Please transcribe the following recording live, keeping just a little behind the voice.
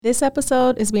This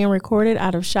episode is being recorded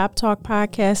out of Shop Talk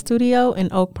Podcast Studio in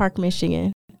Oak Park,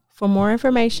 Michigan. For more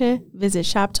information, visit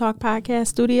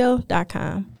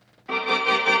shoptalkpodcaststudio.com.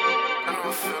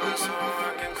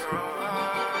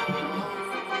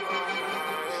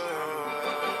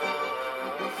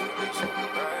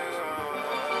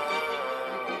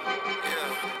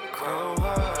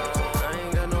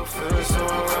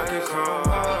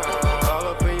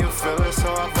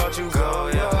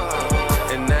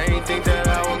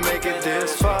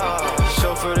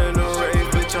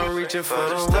 For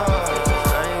the stars,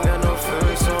 I ain't got no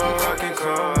feelings, so I'm rockin'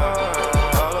 chrome.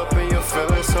 All up in your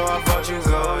feelings, so I thought you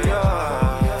go,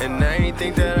 yeah. And I ain't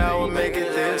think that I would make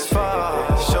it this far.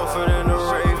 Chauffeured in the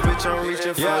rave, bitch, I'm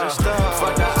reaching for the stars.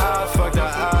 Fuck the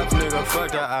odds, nigga, fuck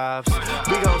the ops.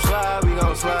 We gon'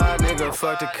 slide, nigga,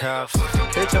 fuck the cops.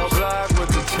 Hit your block with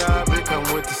the chop, it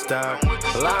come with the stock.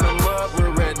 Line 'em up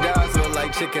with red dots, look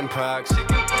like chicken pox.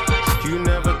 You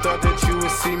never thought that you would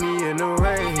see me in the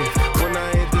rain. When I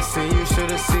hit the scene, you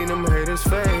should've seen them haters'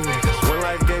 face. When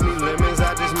life gave me lemons,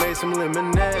 I just made some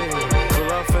lemonade.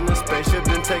 Pull off in the spaceship,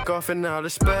 then take off in outer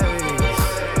space.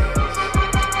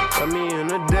 Got me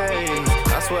in a daze.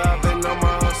 I swear I've been on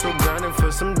my hustle, grinding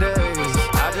for some days.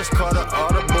 I just caught an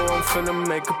audible, I'm finna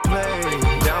make a play.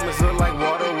 Diamonds look like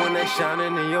water when they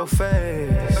shining in your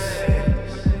face.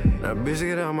 Now bitch,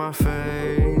 get out my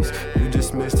face. You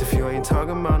dismissed if you ain't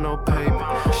talking about no paper.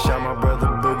 Shot my brother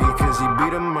Boogie cause he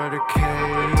beat a murder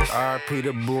case. R.I.P.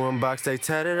 the boom box, they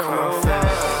tatted on my face.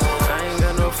 I ain't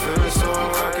got no feelings, so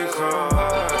I'm rockin' chrome.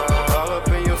 All up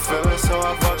in your feelings, so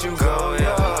I thought you go,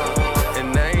 yeah.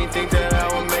 And I ain't think that I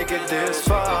would make it this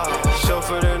far.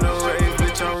 Chauffeured in the rave,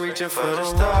 bitch, I'm reaching for the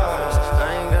stars.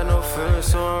 I ain't got no feelings,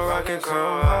 so I'm rockin'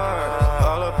 chrome hard.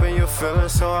 All up in your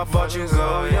feelings, so I thought you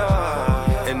go,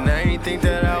 yeah. And I ain't think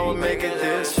that I would make it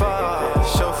this far.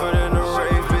 Chauffeured in the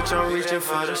rave, bitch, I'm reaching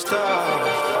for the stars.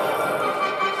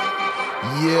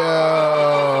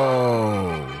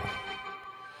 Yo.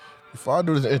 Before I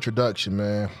do this introduction,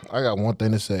 man, I got one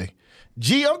thing to say.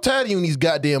 G, I'm tired of you in these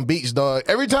goddamn beats, dog.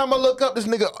 Every time I look up this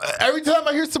nigga, every time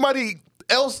I hear somebody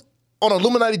else on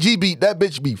Illuminati G beat, that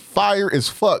bitch be fire as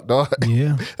fuck, dog.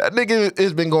 Yeah. That nigga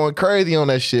has been going crazy on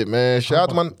that shit, man. Shout out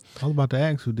to my... I was about to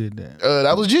ask who did that.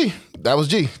 That was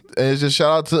G. And it's just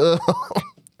shout out to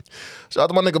shout out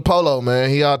to my nigga Polo, man.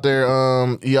 He out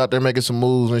there making some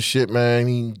moves and shit, man.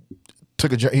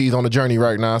 He's on a journey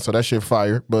right now, so that shit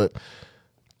fire. But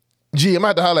G, I'm gonna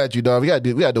have to holler at you, dog. We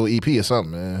gotta do an EP or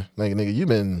something, man. Like,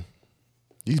 nigga,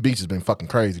 these beats has been fucking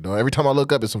crazy, dog. Every time I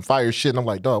look up, it's some fire shit, and I'm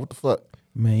like, dog, what the fuck?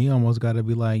 Man, you almost got to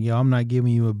be like, yo, I'm not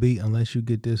giving you a beat unless you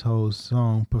get this whole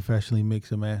song professionally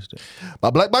mixed and mastered. By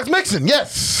Black Box Mixing,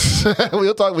 yes.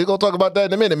 We're gonna talk about that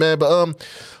in a minute, man. But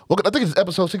I think it's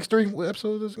episode 63. What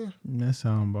episode is this again? That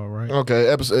sounds about right. Okay,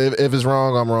 episode. If it's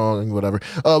wrong, I'm wrong. Whatever.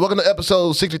 Welcome to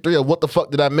episode 63 of What the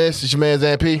Fuck Did I Miss? It's your man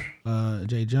Zamp.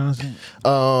 Jay Johnson.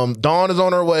 Dawn is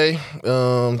on her way.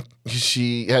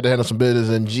 She had to handle some business,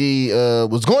 and G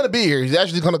was going to be here. He's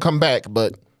actually going to come back,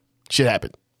 but shit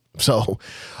happened. So,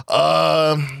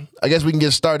 I guess we can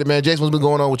get started, man. Jason, what's been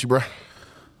going on with you, bro?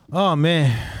 Oh,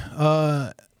 man.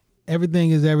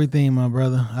 Everything is everything, my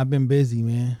brother. I've been busy,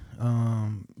 man.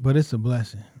 But it's a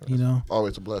blessing, you know?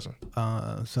 Always a blessing.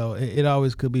 So it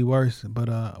always could be worse,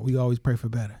 but we always pray for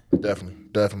better.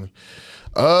 Definitely.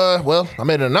 Well, I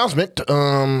made an announcement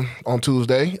on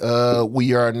Tuesday. We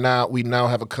now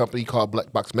have a company called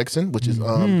Black Box Mixing, which is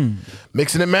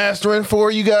mixing and mastering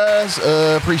for you guys.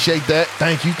 Appreciate that.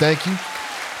 Thank you.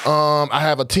 I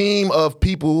have a team of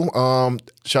people.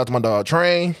 Shout out to my dog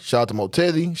Train. Shout out to Mo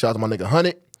Tizzy. Shout out to my nigga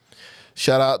Hunted.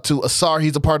 Shout out to Asar,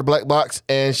 he's a part of Black Box,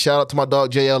 and shout out to my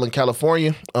dog JL in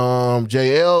California.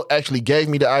 JL actually gave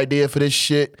me the idea for this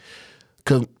shit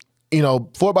because, you know,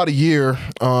 for about a year,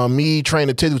 me, Train,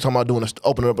 and Tizzy were talking about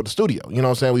opening up a studio. You know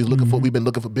what I'm saying? We've been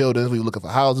looking for buildings, we were looking for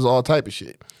houses, all type of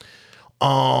shit. So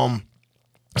I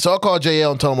called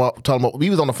JL and told him we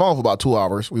was on the phone for about 2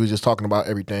 hours. We was just talking about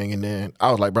everything, and then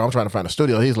I was like, bro, I'm trying to find a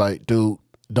studio. He's like, dude,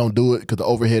 don't do it because the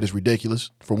overhead is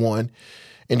ridiculous, for one.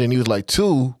 And then he was like,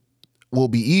 two, will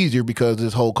be easier because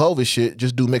this whole COVID shit,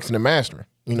 just do mixing and mastering,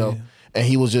 you know? Yeah. And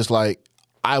he was just like,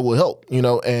 I will help, you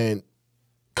know? And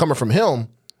coming from him,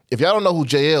 if y'all don't know who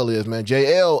JL is, man,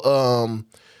 JL,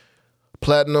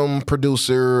 platinum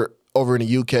producer over in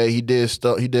the UK. He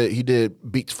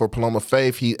did beats for Paloma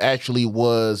Faith. He actually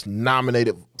was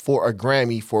nominated for a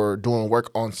Grammy for doing work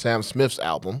on Sam Smith's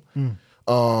album.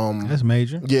 That's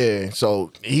major. Yeah,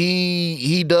 so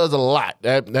he does a lot.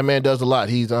 That man does a lot.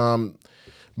 He's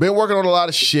been working on a lot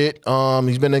of shit.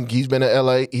 He's been in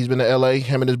LA. He's been to LA.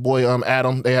 Him and his boy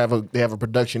Adam. They have a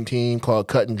production team called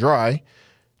Cut and Dry.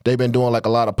 They've been doing like a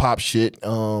lot of pop shit,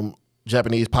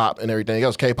 Japanese pop and everything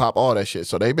else, K-pop, all that shit.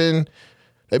 So they've been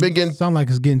getting. Sound like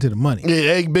it's getting to the money.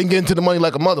 Yeah, they been getting to the money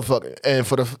like a motherfucker. And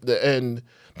for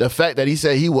the fact that he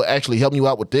said he will actually help you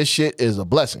out with this shit is a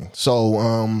blessing.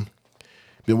 So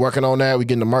been working on that. We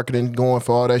getting the marketing going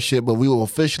for all that shit, but we will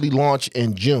officially launch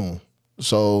in June.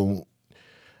 So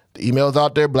the email's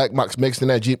out there, Blackbox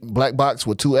Mixing at Blackbox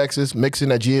with 2 X's,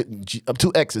 mixing at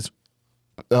 2 X's,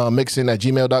 mixing at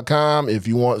gmail.com. If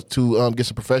you want to get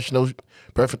some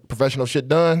professional shit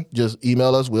done, just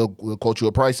email us. We'll quote you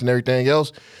a price and everything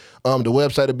else. The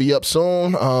website will be up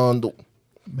soon.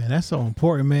 Man, that's so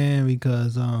important, man,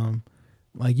 because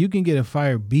like you can get a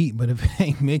fire beat, but if it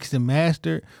ain't mixed and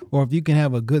mastered, or if you can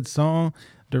have a good song,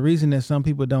 the reason that some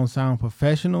people don't sound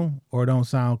professional or don't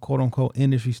sound quote unquote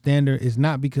industry standard is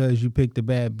not because you picked a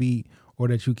bad beat or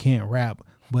that you can't rap,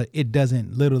 but it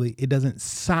doesn't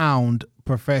sound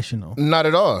professional. Not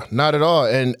at all. Not at all.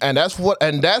 And that's what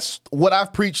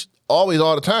I've preached always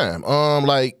all the time.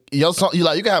 Like your song, you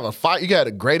can have you got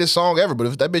the greatest song ever, but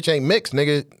if that bitch ain't mixed,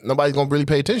 nigga, nobody's gonna really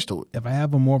pay attention to it. If I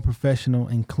have a more professional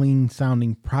and clean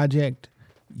sounding project,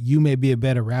 you may be a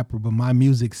better rapper, but my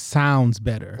music sounds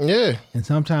better. Yeah. And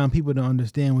sometimes people don't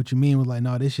understand what you mean with like,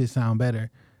 no, this shit sound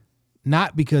better.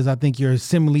 Not because I think your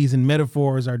similes and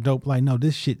metaphors are dope. Like, no,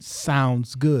 this shit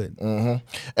sounds good. Mm-hmm.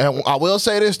 And I will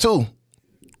say this too.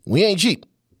 We ain't cheap.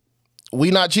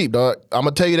 We not cheap, dog. I'm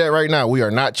gonna tell you that right now. We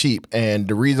are not cheap. And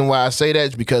the reason why I say that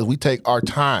is because we take our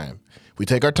time. We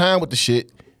take our time with the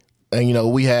shit. And you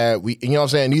know, you know what I'm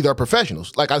saying? These are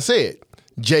professionals. Like I said,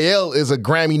 JL is a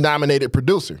Grammy nominated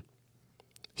producer.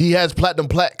 He has platinum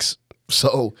plaques.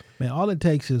 So man, all it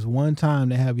takes is one time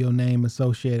to have your name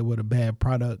associated with a bad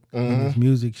product in this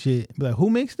music shit. Be like, who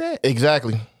mixed that?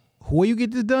 Exactly. Where you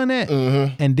get this done at?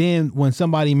 And then when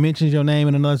somebody mentions your name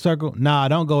in another circle, nah,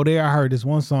 don't go there. I heard this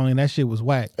one song and that shit was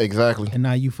whack. Exactly. And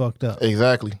now you fucked up.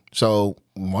 Exactly. So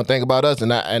one thing about us,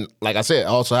 and like I said, I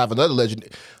also have another legend.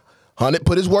 Hunnit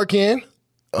put his work in.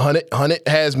 Hunnit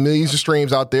has millions of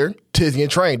streams out there. Tizzy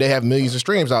and Train, they have millions of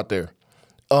streams out there.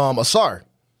 Asar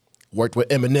worked with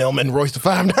Eminem and Royce the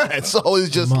 5'9", so it's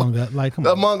just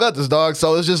Among others, dog.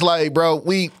 So it's just like, bro,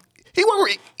 he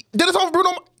did a song for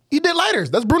Bruno. He did Lighters.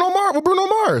 That's Bruno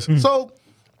Mars. So,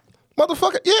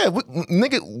 motherfucker, yeah,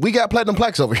 we got platinum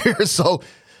plaques over here. So,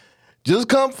 just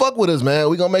come fuck with us, man.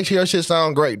 We gonna make sure your shit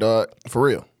sound great, dog, for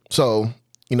real. So,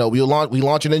 you know, we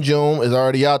launching in June. It's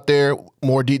already out there.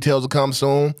 More details will come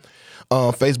soon.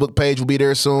 Facebook page will be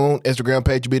there soon. Instagram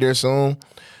page will be there soon.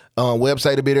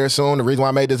 Website will be there soon. The reason why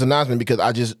I made this announcement because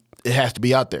it has to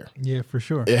be out there. Yeah, for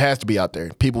sure. It has to be out there.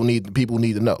 People need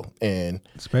to know, and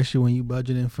especially when you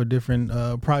budgeting for different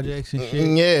projects and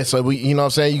shit. Yeah, so you know what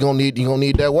I'm saying, you gonna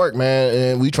need that work, man.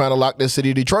 And we trying to lock this city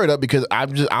of Detroit up because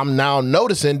I'm now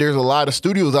noticing there's a lot of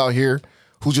studios out here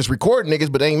who's just recording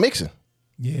niggas but they ain't mixing.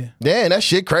 Yeah. Damn, that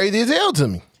shit crazy as hell to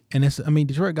me. And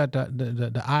Detroit got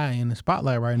the eye in the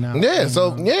spotlight right now. Yeah,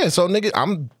 so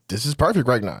nigga, this is perfect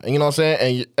right now. And you know what I'm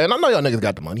saying? And I know y'all niggas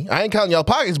got the money. I ain't counting y'all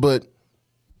pockets, but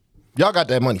y'all got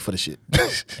that money for the shit.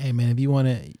 Hey man, if you want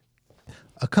to,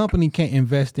 a company can't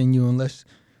invest in you unless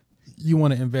you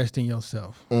want to invest in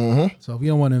yourself. Mm-hmm. So if you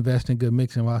don't want to invest in good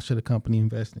mixing, why should a company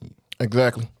invest in you?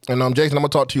 Exactly. And Jason, I'm gonna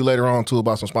talk to you later on too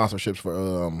about some sponsorships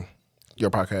for your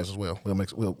podcast as well.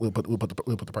 We'll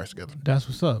put the price together. That's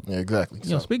what's up. Yeah, exactly.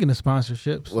 You know, speaking of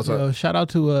sponsorships, what's up? Shout out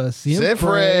to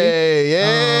Sinfray.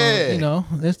 Yeah. You know,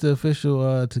 it's the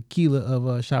official tequila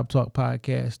of Shop Talk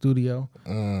Podcast Studio.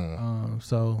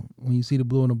 So when you see the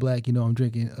blue and the black, you know I'm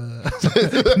drinking. I'm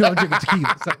drinking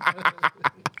tequila. So.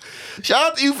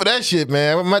 Shout out to you for that shit,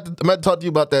 man. I'm about to talk to you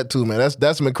about that too, man.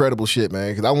 That's some incredible shit,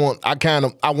 man. Because I want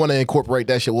to incorporate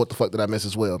that shit. What the fuck did I miss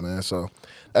as well, man? So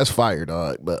that's fire,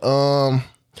 dog. But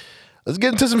let's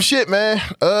get into some shit, man.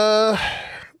 I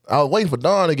was waiting for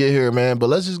Dawn to get here, man. But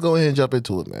let's just go ahead and jump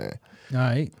into it, man. All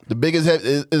right. The biggest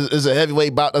is a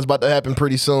heavyweight bout that's about to happen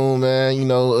pretty soon, man. You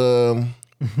know,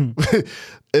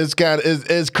 it's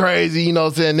crazy, you know what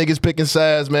I'm saying? Niggas picking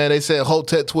sides, man. They said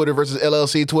Hotep Twitter versus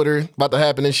LLC Twitter about to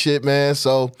happen and shit, man.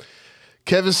 So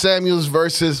Kevin Samuels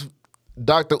versus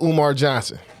Dr. Umar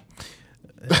Johnson.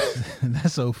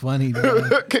 That's so funny.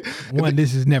 One,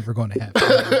 this is never going to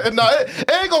happen. No,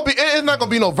 it ain't gonna be. It's not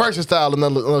gonna be no versus style and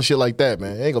no shit like that,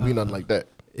 man. It ain't gonna be nothing like that.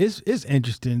 It's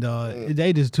interesting, dog.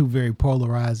 They just two very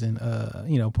polarizing,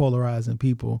 polarizing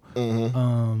people.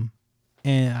 Mm-hmm.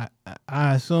 And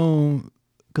I assume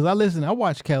because I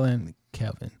watch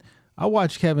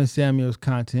Kevin Samuels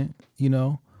content, you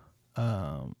know,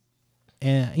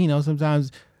 and you know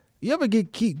sometimes you ever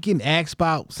keep getting asked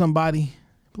about somebody,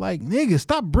 Like, nigga,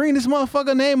 stop bringing this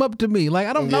motherfucker name up to me. Like,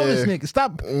 I don't know this nigga.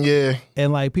 Stop. Yeah.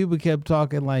 And like people kept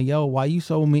talking like, yo, why you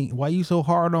so mean? Why you so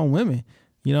hard on women?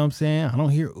 You know what I'm saying? I don't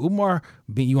hear Umar.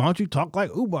 Why don't you talk like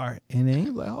Umar? And then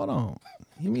he's like, hold on.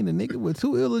 You mean a nigga with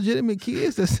 2 illegitimate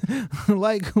kids? That's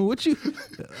like, what you?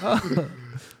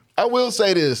 I will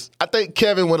say this. I think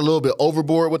Kevin went a little bit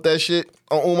overboard with that shit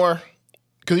on Umar.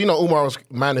 Because, Umar was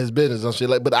minding his business and shit.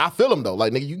 Like, but I feel him, though.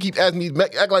 Like, nigga, you keep asking me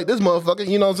to act like this motherfucker.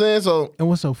 You know what I'm saying? So. And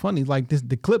what's so funny, like,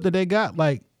 the clip that they got,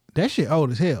 like, that shit old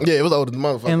as hell. Yeah, it was old as the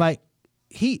motherfucker. And, like,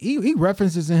 he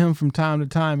references to him from time to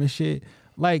time and shit.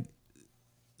 Like,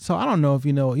 so I don't know if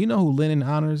you know who Lennon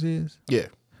Honors is? Yeah.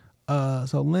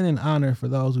 So Lennon Honor, for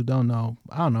those who don't know,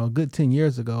 I don't know, a good 10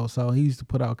 years ago. So he used to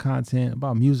put out content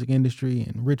about music industry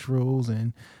and Rich Rules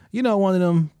and, one of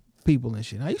them people and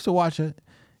shit. I used to watch it,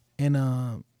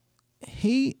 and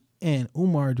he and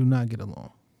Umar do not get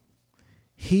along.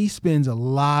 He spends a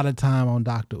lot of time on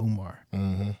Dr. Umar.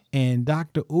 Mm-hmm. And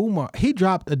Dr. Umar, he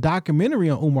dropped a documentary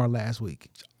on Umar last week.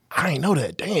 I ain't know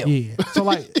that. Damn. Yeah. So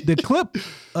like the clip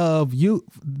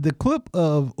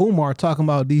of Umar talking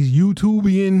about these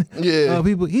YouTubian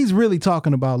people, he's really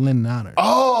talking about Lennon Honor.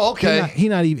 Oh, okay. He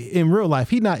not even in real life.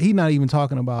 He not even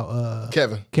talking about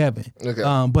Kevin.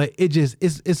 Okay. But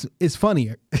it's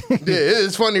funnier. Yeah,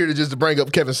 it's funnier to bring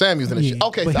up Kevin Samuels and shit.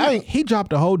 Okay. But he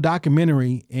dropped a whole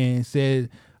documentary and said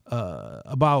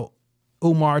about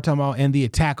Umar talking about and the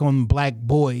attack on black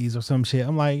boys or some shit.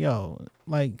 I'm like, yo,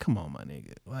 like, come on, my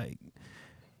nigga. Like,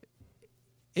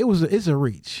 it's a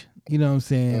reach. You know what I'm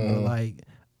saying? But like,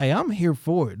 hey, I'm here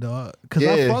for it, dog. Cause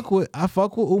I fuck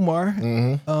with Umar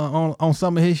on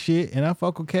some of his shit, and I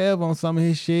fuck with Kev on some of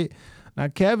his shit. Now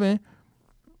Kevin,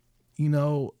 he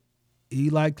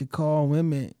like to call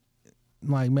women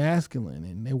like masculine,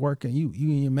 and they working you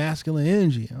in your masculine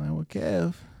energy. I'm like, well,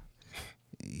 Kev,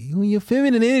 you and your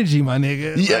feminine energy, my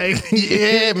nigga. Yeah, like,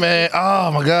 yeah, man.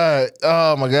 Oh my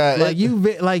god.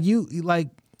 Like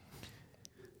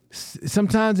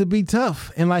sometimes it be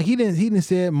tough, and like he didn't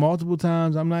say it multiple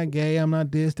times. I'm not gay. I'm not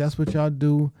this. That's what y'all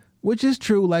do, which is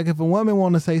true. Like if a woman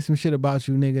want to say some shit about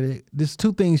you, nigga, there's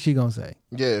 2 things she gonna say.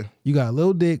 Yeah, you got a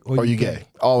little dick, or you gay.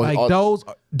 Those.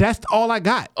 That's all I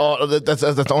got. Oh, that's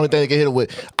the only thing they can hit it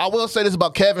with. I will say this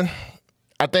about Kevin.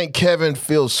 I think Kevin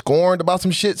feels scorned about some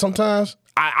shit sometimes.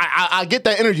 I get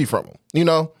that energy from him.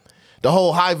 The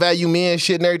whole high value men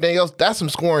shit and everything else. That's some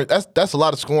scoring. That's a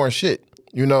lot of scoring shit.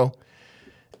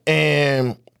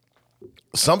 And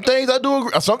some things I do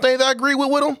agree. Some things I agree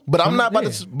with him. But I'm not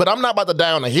about to. But I'm not about to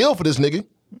die on the hill for this nigga.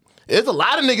 There's a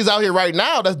lot of niggas out here right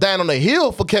now that's dying on the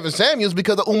hill for Kevin Samuels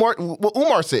because of what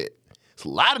Umar said. There's a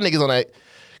lot of niggas on that.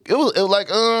 It was like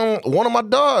one of my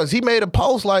dogs. He made a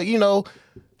post like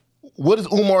what is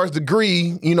Umar's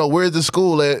degree? Where's the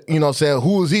school at? Saying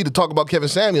who is he to talk about Kevin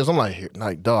Samuels? I'm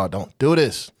like, dog, don't do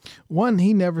this. One,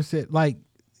 he never said like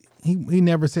he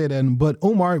never said that, but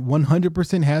Umar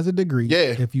 100% has a degree.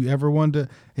 Yeah. If you ever wonder,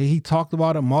 he talked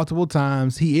about it multiple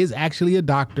times. He is actually a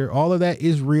doctor. All of that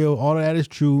is real. All of that is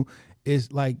true.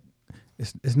 It's like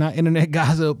it's not internet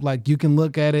gossip. Like you can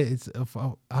look at it. It's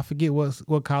I forget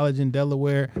what college in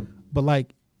Delaware, but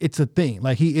like it's a thing.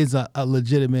 Like he is a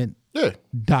legitimate. Yeah,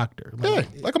 doctor. Like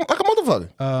a motherfucker.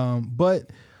 But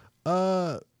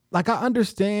like I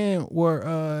understand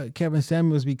where Kevin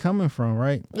Samuels be coming from,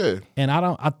 right? Yeah. And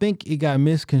I think it got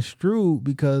misconstrued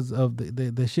because of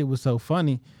the shit was so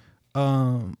funny.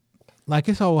 Like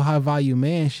his whole high value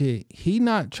man shit. He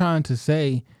not trying to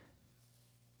say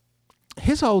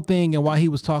his whole thing and why he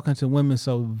was talking to women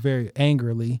so very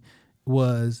angrily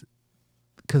was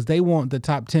because they want the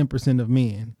top 10% of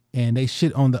men and they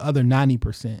shit on the other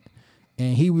 90%.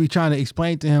 And he was trying to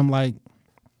explain to him like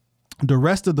the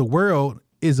rest of the world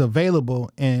is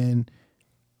available and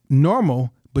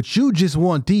normal, but you just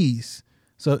want these.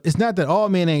 So it's not that all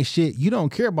men ain't shit. You don't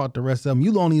care about the rest of them.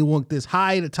 You only want this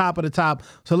high, the top of the top.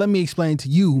 So let me explain to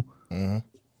you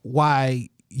why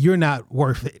you're not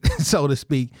worth it, so to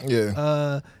speak.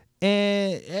 Yeah.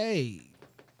 And hey,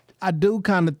 I do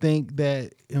kind of think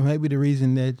that maybe the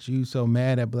reason that you so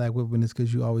mad at black women is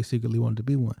because you always secretly wanted to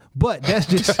be one. But that's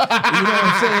just, you know what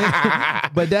I'm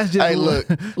saying? But that's just. Hey, look,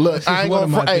 I ain't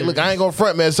gonna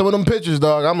front, man. Some of them pictures,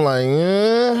 dog. I'm like,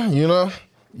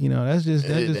 that's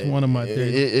just one of my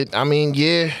theories.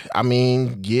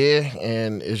 Yeah,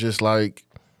 and it's just like,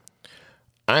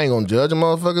 I ain't gonna judge a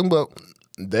motherfucker, but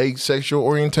they sexual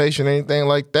orientation, anything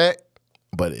like that.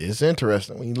 But it's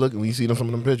interesting when you see them some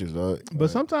of them pictures, dog.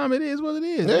 But sometimes it is what it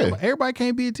is. Yeah. Everybody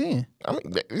can't be a 10. I mean,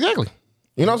 exactly.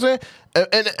 You know what I'm saying?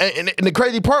 And the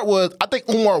crazy part was, I think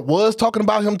Umar was talking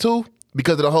about him too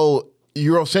because of the whole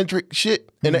Eurocentric shit,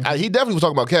 and he definitely was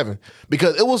talking about Kevin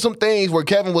because it was some things where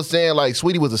Kevin was saying like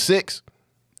Sweetie was a 6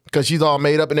 because she's all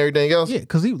made up and everything else. Yeah,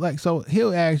 because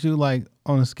he'll ask you like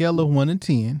on a scale of 1 to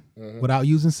 10 without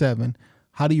using 7.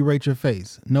 How do you rate your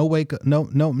face? No wake up,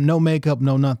 no makeup,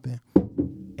 no nothing.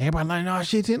 Everybody like, no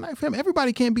shit, 10. Like, fam,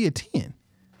 everybody can't be a 10.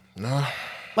 No.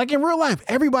 Like in real life,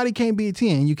 everybody can't be a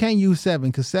 10. You can't use 7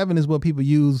 because 7 is what people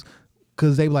use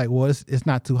because they be like, well, it's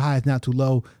not too high, it's not too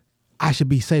low. I should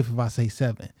be safe if I say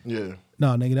 7. Yeah. No,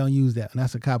 nigga, don't use that. And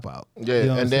that's a cop out. Yeah, You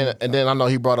know what and I'm then I know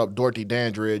he brought up Dorothy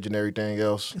Dandridge and everything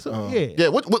else. So, Yeah,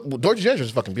 what Dorothy Dandridge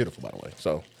is fucking beautiful, by the way.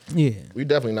 So yeah. we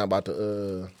definitely not about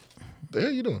to. The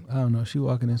hell you doing? I don't know. She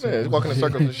walking in Yeah, circles. he's walking in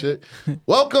circles and shit.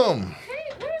 Welcome.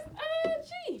 Hey, where's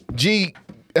G? G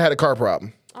had a car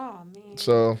problem, Oh man.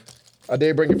 so I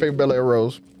did bring your favorite Bel Air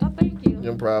Rose. Oh, thank you.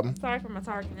 No problem. Sorry for my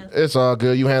tardiness. It's all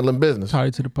good. You handling business.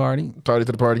 Party to the party. Tardy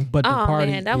to the party. But the Oh,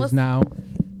 party man, that is was- now.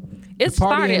 It Party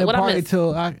started. and the What I party missed?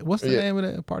 till what's the Yeah. name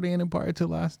of the party and the party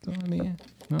till I still in?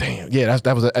 No. Damn. Yeah,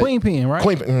 that was a Queen Pen, right?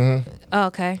 Queen. Mm-hmm. Oh,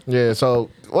 okay. Yeah.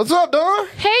 So what's up, Don?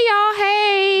 Hey y'all.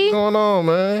 Hey. What's going on,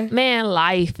 man? Man,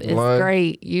 life is Life.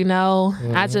 great. You know,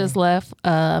 I just left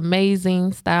an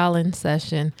amazing styling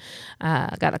session.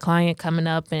 I got a client coming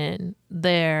up, and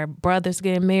their brother's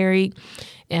getting married,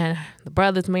 and the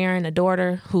brother's marrying a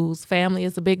daughter whose family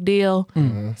is a big deal.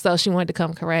 So she wanted to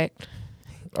come correct.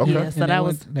 Okay. Yeah, so And that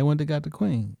was they went to got the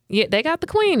Queen. yeah. They got the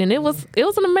queen, and it was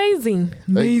an amazing.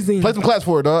 Play some class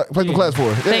for her, dog. Play some class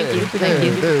for her. Thank Yeah. you, thank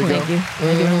you, There you thank go. you,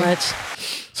 thank you very much.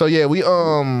 So yeah, we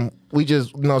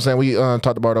just you know what I'm saying, we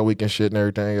talked about our weekend shit and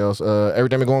everything else.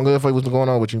 Everything been going good for you? What's been going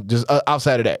on with you? Just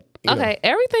outside of that. you know. Okay,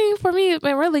 everything for me has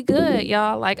been really good,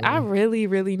 y'all. Like I really,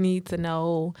 really need to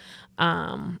know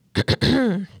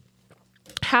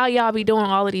how y'all be doing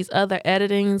all of these other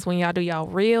editings when y'all do y'all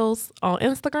reels on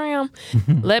Instagram.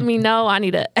 Let me know. I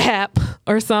need an app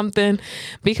or something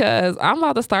because I'm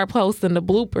about to start posting the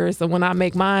bloopers and when I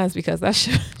make mine because that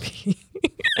should be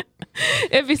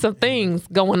it be some things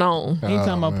going on.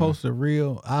 Anytime I post a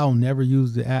reel, I'll never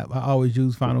use the app. I always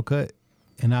use Final Cut,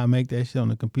 and I make that shit on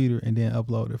the computer and then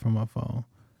upload it from my phone.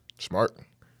 Smart.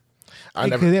 I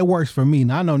Because never. it works for me.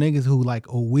 Now I know niggas who like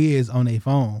a whiz on their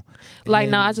phone. Like,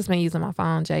 no, I just been using my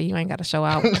phone, Jay. You ain't got to show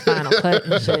out Final Cut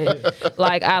and shit.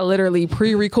 Like, I literally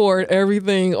pre-record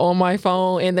everything on my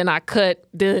phone, and then I cut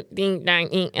the ding,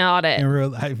 dang, and all that. In real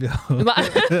life, yo.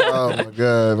 Oh my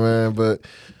god, man! But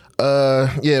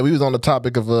yeah, we was on the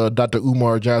topic of Dr.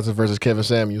 Umar Johnson versus Kevin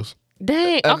Samuels.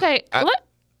 Dang. Okay.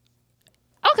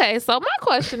 Okay, so my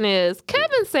question is,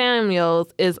 Kevin Samuels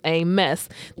is a mess.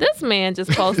 This man just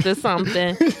posted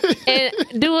something, and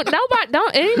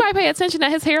don't anybody pay attention that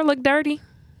his hair look dirty?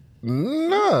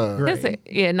 Nah.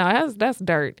 That's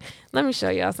dirt. Let me show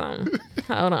y'all something.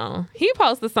 Hold on. He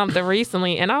posted something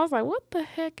recently, and I was like, "What the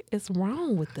heck is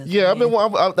wrong with this?" Yeah, man?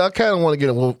 I kind of want to get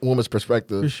a woman's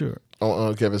perspective For sure.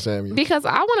 on Kevin Samuels. Because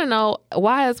I want to know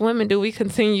why, as women, do we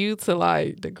continue to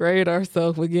like degrade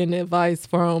ourselves with getting advice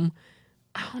from,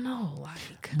 I don't know,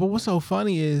 like But what's so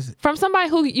funny is from somebody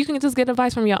who you can just get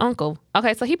advice from your uncle.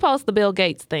 Okay, so he posted the Bill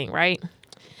Gates thing, right?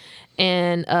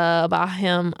 And about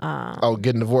him,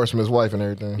 Getting divorced from his wife and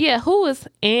everything. yeah, who is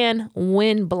Ann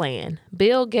Winbland?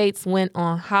 Bill Gates went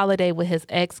on holiday with his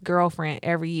ex-girlfriend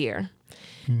every year.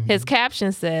 His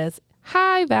caption says,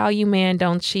 "High value men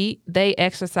don't cheat; they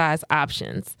exercise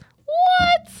options."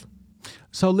 What?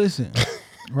 so. Listen,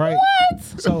 right? What?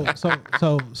 So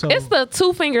It's the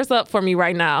 2 fingers up for me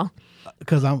right now.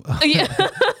 because I'm. Yeah.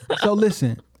 So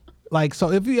listen, like,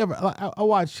 so if you ever, I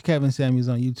watch Kevin Samuels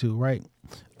on YouTube, right?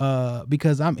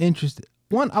 Because I'm interested.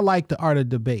 One, I like the art of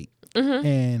debate,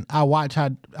 and I watch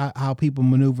how people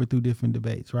maneuver through different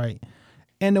debates, right?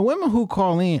 And the women who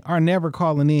call in are never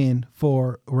calling in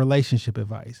for relationship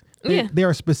advice. Yeah. They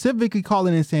are specifically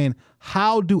calling in saying,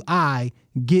 "How do I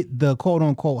get the quote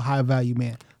unquote high value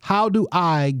man? How do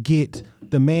I get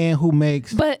the man who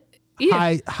makes But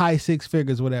yeah, high 6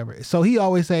 figures, whatever?" So he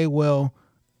always say, "Well,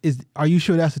 are you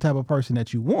sure that's the type of person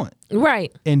that you want?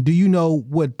 right. And do you know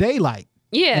what they like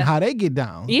Yeah. and how they get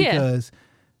down?" Yeah. Because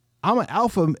I'm an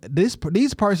alpha. These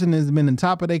person has been in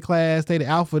top of their class. They the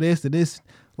alpha this to this.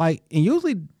 Like, and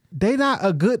usually they not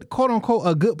a good quote unquote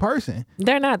a good person.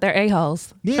 They're not. They're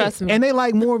a-holes. Yeah. Trust me. And they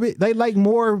like more of it. They like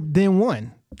more than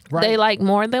one. Right. They like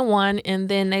more than one, and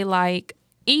then they like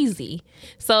easy.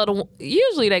 So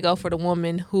usually they go for the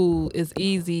woman who is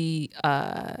easy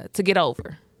to get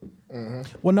over.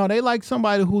 Well, no, they like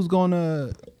somebody who's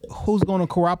gonna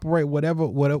cooperate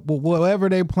whatever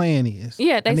their plan is.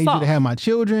 Yeah, they I need soft. you to have my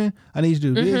children. I need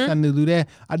you to do this. I need to do that.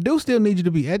 I do still need you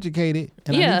to be educated,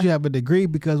 and I Yeah. need you to have a degree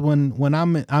because when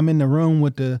I'm in the room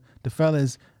with the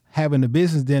fellas, having a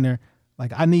business dinner,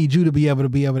 like I need you to be able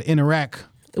to interact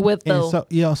with and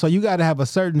the. so you got to have a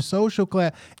certain social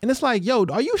class, and it's like, yo,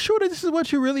 are you sure that this is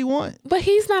what you really want? But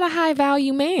he's not a high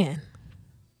value man.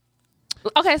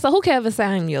 Okay, so who Kevin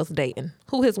Samuels dating?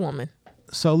 Who his woman?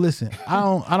 So listen, I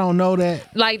don't know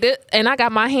that. Like this, and I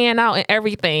got my hand out and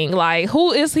everything. Like,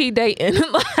 who is he dating?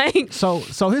 Like, So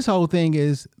his whole thing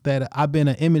is that I've been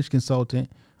an image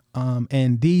consultant,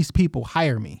 and these people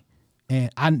hire me,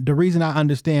 and the reason I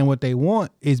understand what they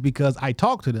want is because I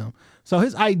talk to them. So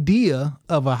his idea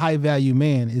of a high value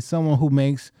man is someone who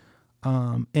makes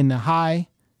in the high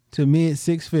to mid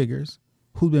six figures,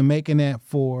 who's been making that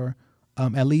for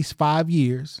at least 5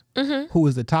 years, who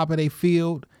is the top of their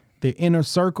field. Their inner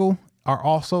circle are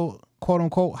also quote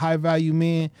unquote high value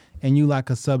men, and you like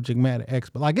a subject matter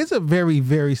expert. Like it's a very,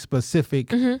 very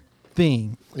specific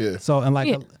thing. Yeah. So and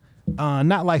like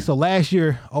not like so last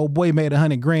year, old boy made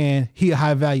 $100,000, he a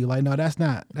high value. Like, no, that's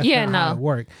not how it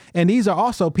work. And these are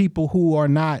also people who are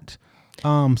not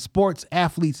sports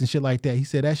athletes and shit like that. He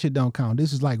said that shit don't count.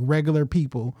 This is like regular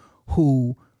people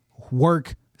who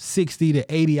work 60 to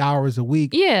 80 hours a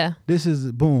week. yeah, This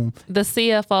is boom. the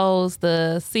CFOs,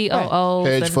 the COOs,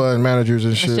 Hedge and fund managers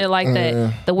and and shit. shit like that.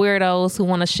 Yeah. The weirdos who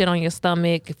want to shit on your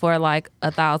stomach for like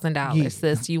 $1,000.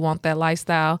 Sis, you want that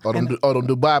lifestyle? All them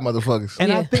Dubai motherfuckers.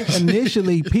 And I Yeah. think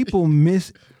initially people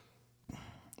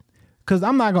because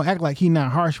I'm not gonna act like he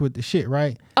not harsh with the shit,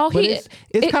 right? Oh, but he-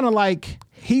 it's kind of like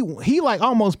he like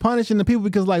almost punishing the people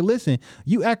because like, listen,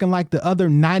 you acting like the other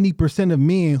 90% of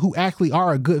men who actually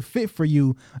are a good fit for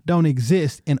you don't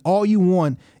exist, and all you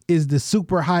want is the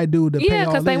super high dude to pay Yeah,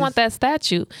 all because they this. want that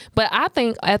statue. But I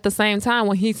think at the same time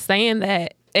when he's saying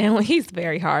that, and when he's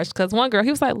very harsh, because one girl, he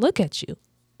was like, look at you.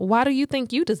 Why do you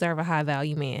think you deserve a high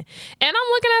value man? And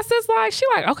I'm looking at sis like, she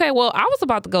like, okay, well, I was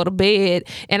about to go to bed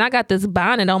and I got this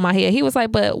bonnet on my head. He was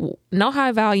like, but no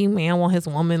high value man want his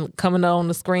woman coming on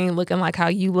the screen looking like how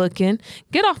you looking.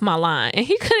 Get off my line. And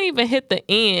he couldn't even hit the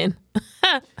end.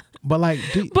 But like,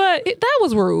 But that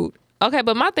was rude. Okay,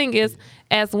 but my thing is,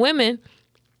 as women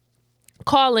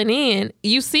calling in,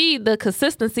 you see the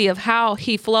consistency of how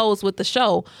he flows with the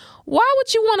show. Why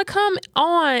would you want to come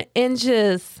on and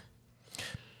just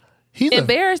He's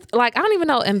embarrass? Like, I don't even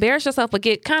know, embarrass yourself, but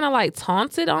get kind of like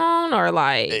taunted on or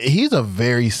like. he's a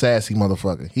very sassy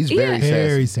motherfucker. He's very Yeah. sassy.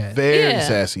 Very sassy. Very Yeah.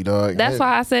 sassy, dog. That's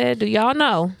why I said, do y'all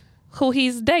know who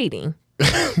he's dating?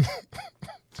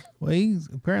 well, he's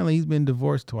been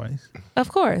divorced twice. Of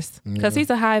course, because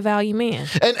he's a high value man.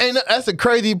 And that's the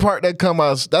crazy part that come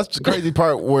out. That's the crazy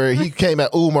part where he came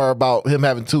at Umar about him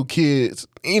having 2 kids.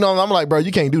 You know, I'm like, bro,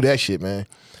 you can't do that shit, man.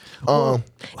 And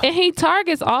he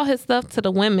targets all his stuff to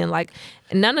the women. Like,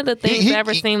 none of the things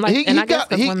ever seem like. And I guess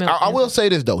because women. I will say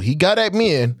this though, he got at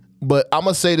men, but I'm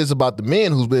gonna say this about the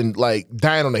men who's been like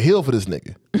dying on the hill for this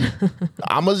nigga.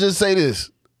 I'm gonna just say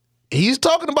this: he's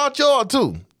talking about y'all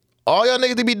too. All y'all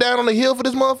niggas to be down on the hill for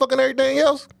this motherfucker and everything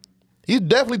else. He's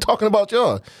definitely talking about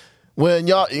y'all. When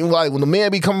y'all like when the men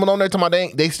be coming on there talking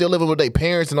about they still living with their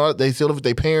parents and all, they still live with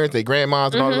their parents, their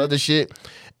grandmas and all that other shit,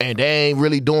 and they ain't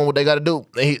really doing what they got to do.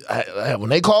 When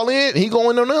they call in, he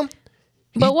going on them.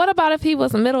 But what about if he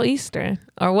was Middle Eastern?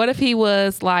 Or what if he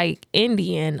was like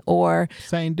Indian or,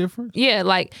 Same difference. yeah,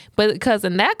 like, but because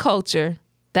in that culture,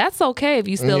 that's okay if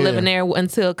you still Yeah. living there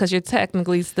until, because you're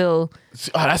technically still.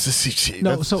 Oh, that's the shit.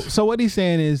 No, That's- so what he's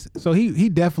saying is, so he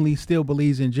definitely still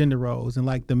believes in gender roles, and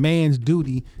like the man's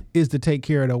duty is to take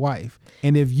care of the wife.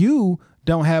 And if you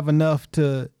don't have enough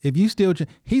to, if you still,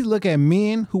 he's look at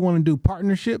men who want to do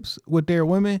partnerships with their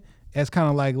women as kind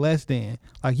of like less than.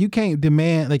 Like you can't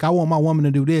demand, like I want my woman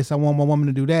to do this, I want my woman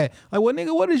to do that. Like, well,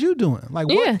 nigga, what is you doing? Like,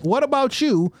 Yeah. what about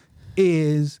you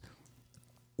is,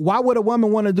 why would a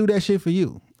woman want to do that shit for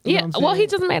you? You know Yeah, what I'm well, saying? he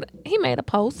just made a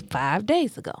post 5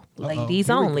 days ago. Ladies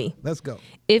Here we go. only. Let's go.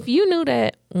 If you knew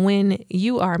that when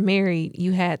you are married,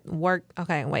 you had work.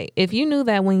 Okay, wait. If you knew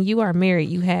that when you are married,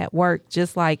 you had work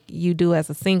just like you do as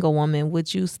a single woman,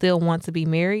 would you still want to be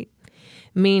married?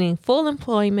 Meaning full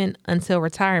employment until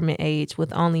retirement age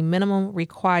with only minimum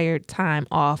required time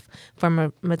off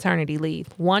from maternity leave.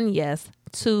 1, yes.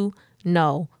 2,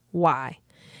 no. Why?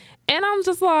 And I'm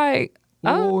just like,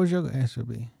 What would your answer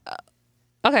be?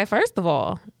 okay, first of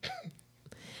all,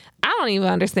 I don't even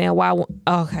understand why.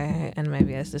 Okay, and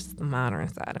maybe it's just the modern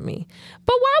side of me.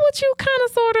 But why would you kind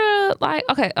of sort of like,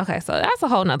 okay, so that's a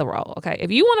whole nother role. Okay, if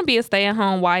you want to be a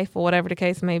stay-at-home wife or whatever the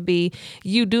case may be,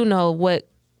 you do know what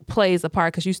plays a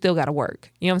part because you still got to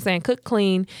work. You know what I'm saying? Cook,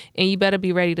 clean, and you better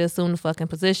be ready to assume the fucking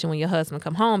position when your husband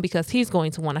come home because he's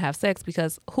going to want to have sex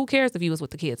because who cares if you was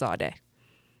with the kids all day?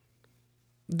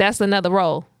 That's another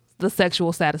role. the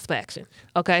sexual satisfaction.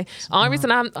 Okay. Only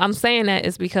reason I'm saying that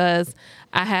is because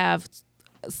I have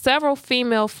several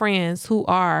female friends who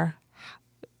are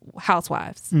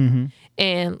housewives.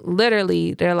 And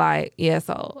literally they're like, yeah,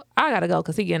 so I gotta go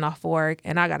because he getting off work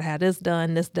and I gotta have this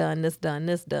done, this done, this done,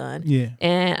 this done. Yeah.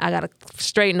 And I gotta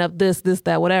straighten up this,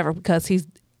 that, whatever, because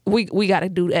we gotta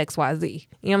do X, Y, Z.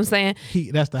 You know what I'm saying?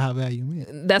 That's the high value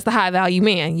man. That's the high value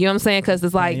man. You know what I'm saying? Because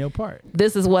it's like, Your part.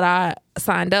 this is what I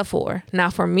signed up for.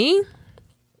 Now for me,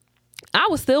 I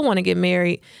would still want to get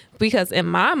married because in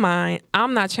my mind,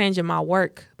 I'm not changing my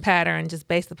work pattern just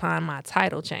based upon my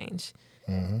title change.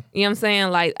 You know what I'm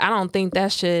saying? Like, I don't think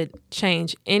that should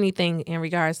change anything in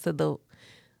regards to the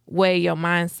way your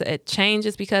mindset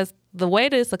changes, because the way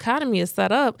this economy is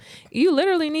set up, you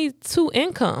literally need 2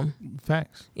 income.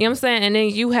 Facts. You know what I'm saying? And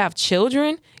then you have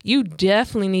children, you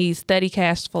definitely need steady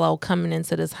cash flow coming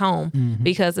into this home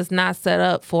because it's not set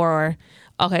up for,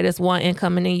 okay, this one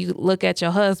income. And then you look at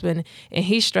your husband and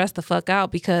he's stressed the fuck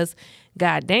out because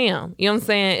goddamn, you know what I'm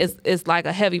saying? It's like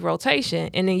a heavy rotation.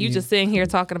 And then you just sitting here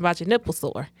talking about your nipple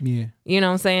sore. Yeah. You know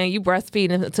what I'm saying? You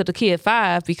breastfeeding to the kid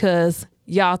 5 because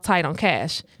y'all tight on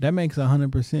cash. That makes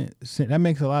 100% sense. That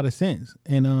makes a lot of sense.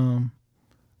 And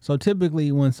so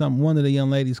typically when one of the young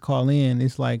ladies call in,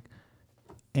 it's like,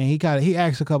 and he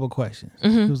asked a couple questions.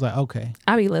 He was like, okay,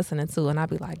 I be listening to and I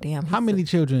be like, damn. how many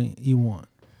children you want?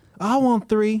 I want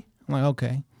 3. I'm like,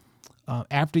 okay.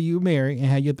 After you marry and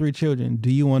have your 3 children, do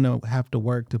you want to have to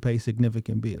work to pay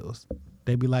significant bills?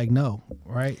 They'd be like, no,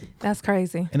 right? That's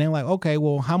crazy. And they're like, okay,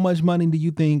 well, how much money do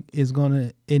you think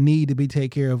it need to be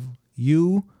take care of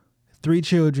you, 3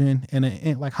 children,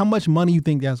 and like how much money you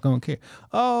think that's gonna care?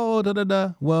 Oh,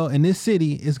 Well, in this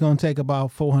city, it's gonna take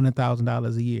about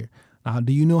 $400,000 a year. Now,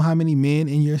 do you know how many men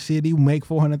in your city make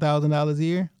 $400,000 a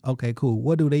year? Okay, cool.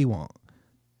 What do they want?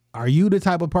 Are you the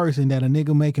type of person that a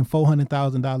nigga making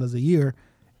 $400,000 a year?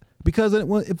 Because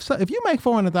if you make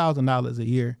 $400,000 a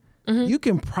year, you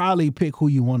can probably pick who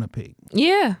you want to pick.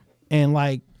 Yeah. And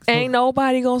like, Ain't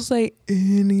nobody gonna say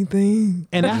anything.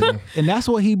 and that's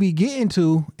what he be getting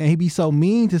to, and he be so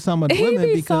mean to some of the He women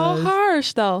be because so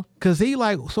harsh though. Cause he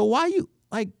like, so why you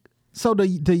like? So the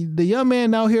young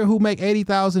man out here who make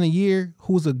 $80,000 a year,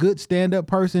 who's a good stand up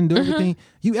person, do everything,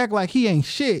 you act like he ain't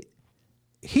shit.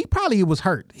 He probably was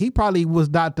hurt. He probably was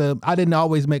not I didn't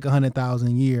always make $100,000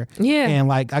 a year. Yeah. And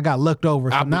like I got looked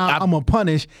over. So I'm gonna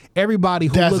punish everybody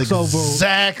who looks over.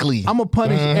 Exactly. I'm gonna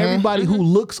punish everybody who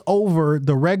looks over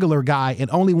the regular guy and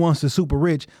only wants the super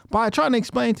rich by trying to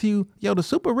explain to you, yo, the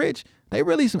super rich, they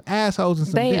really some assholes and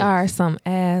some They dicks. are some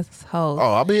assholes.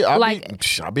 Oh, I'll be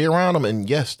around them, and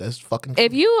yes, that's fucking.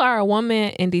 If you are a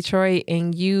woman in Detroit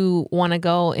and you want to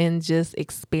go and just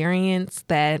experience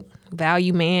that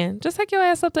value man, just take your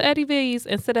ass up to Eddie V's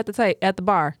and sit at the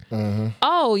bar.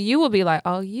 Oh, you will be like,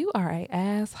 oh, you are an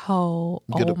asshole.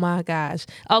 My gosh.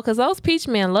 Oh, because those peach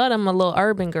men love them a little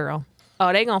urban girl.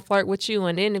 Oh, they gonna flirt with you,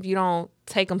 and then if you don't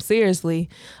take them seriously,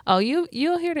 oh,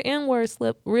 you'll hear the N-word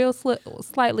slip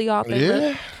slightly off their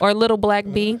lip, or little black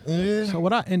B. So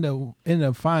what I end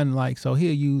up finding, like, so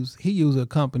he use a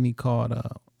company called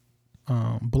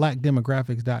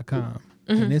blackdemographics.com.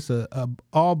 And it's a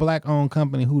all black owned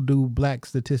company who do black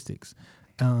statistics.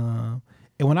 And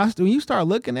when you start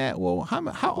looking at, well,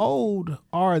 how old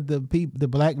are the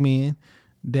black men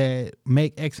that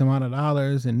make X amount of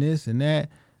dollars and this and that?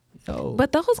 Yo,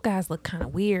 But those guys look kind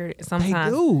of weird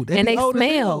sometimes. they do. And be they old as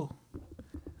smell. hell.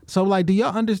 So, like, do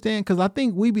y'all understand? Because I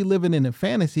think we be living in a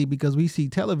fantasy because we see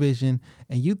television,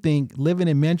 and you think living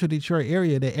in Metro Detroit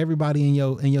area that everybody in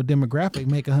your demographic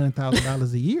make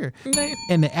 $100,000 a year,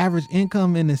 and the average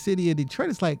income in the city of Detroit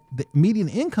is like the median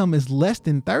income is less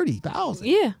than $30,000.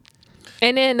 Yeah.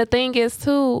 And then the thing is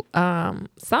too,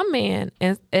 some men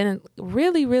and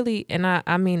really, really, and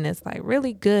I mean this, like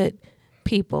really good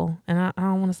people, and I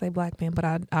don't want to say black men, but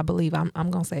I believe I'm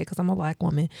gonna say it because I'm a black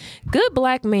woman. Good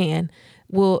black men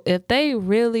will, if they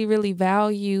really, really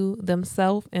value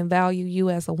themselves and value you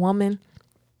as a woman,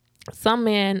 some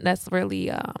men that's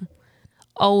really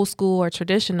old school or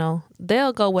traditional,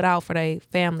 they'll go without for their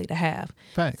family to have.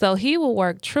 Facts. So he will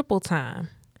work triple time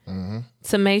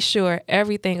to make sure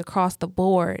everything across the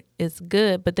board is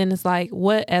good. But then it's like,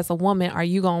 what as a woman are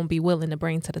you going to be willing to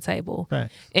bring to the table?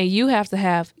 Facts. And you have to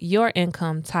have your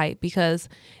income tight, because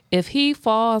if he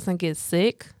falls and gets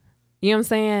sick, you know what I'm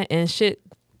saying, and shit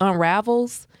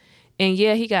unravels, and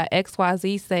yeah, he got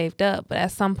XYZ saved up, but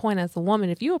at some point as a woman,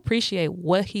 if you appreciate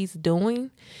what he's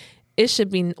doing, it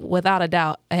should be without a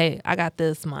doubt, hey, I got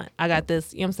this month. I got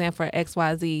this, you know what I'm saying, for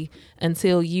XYZ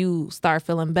until you start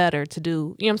feeling better to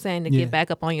do, you know what I'm saying, to get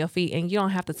back up on your feet. And you don't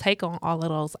have to take on all of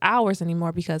those hours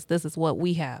anymore because this is what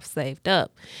we have saved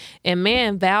up. And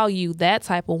men value that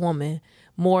type of woman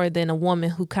more than a woman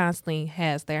who constantly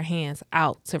has their hands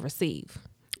out to receive.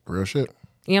 Real shit.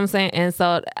 You know what I'm saying? And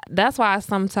so that's why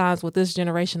sometimes with this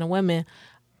generation of women,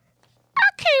 I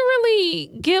can't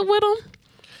really get with them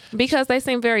because they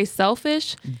seem very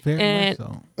selfish. Very much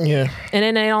so. Yeah. And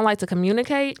then they don't like to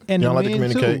communicate. And They the don't like to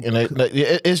men communicate. too.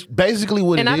 And it's basically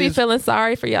what And it I be is. feeling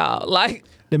sorry for y'all. Like,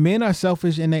 The men are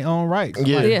selfish in their own right.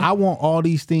 Yeah. Like, Yeah. I want all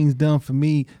these things done for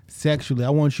me sexually. I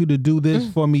want you to do this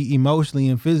for me emotionally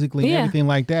and physically and Yeah. everything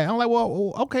like that. I'm like,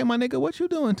 well, okay, my nigga, what you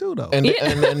doing too, though? And,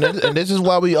 and this is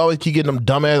why we always keep getting them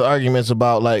dumbass arguments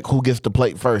about like who gets the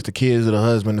plate first, the kids or the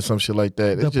husband or some shit like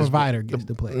that. the It's just- provider gets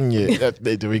the plate. Yeah,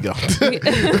 there we go.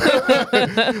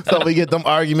 So we get them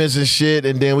arguments and shit,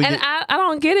 and then we and get, I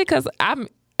don't get it because I'm,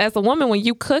 as a woman, when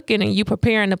you cooking and you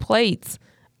preparing the plates,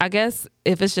 I guess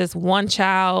if it's just one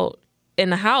child in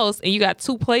the house and you got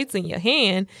 2 plates in your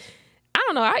hand, I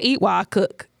don't know. I eat while I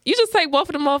cook. You just take both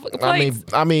of them motherfucking plates.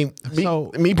 I mean,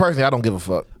 So- me personally, I don't give a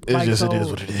fuck. It's Like, just so- it is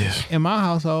what it is. In my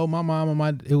household, my mom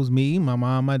and it was me, my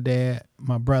mom, my dad,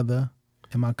 my brother,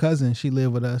 and my cousin. She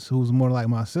lived with us, who was more like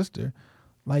my sister.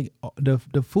 Like the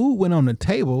food went on the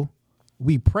table,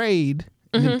 we prayed,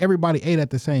 and then everybody ate at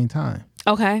the same time.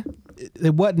 Okay.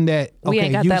 It wasn't that We okay,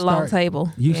 ain't got you that long start-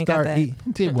 table. You We ain't got start that. eating.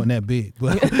 The table wasn't that big,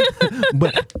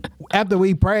 but after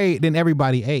we prayed, then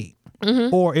everybody ate,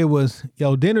 or it was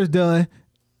dinner's done,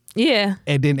 Yeah.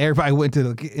 and then everybody went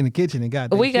to in the kitchen and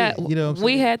got. their We shit, got, you know, what I'm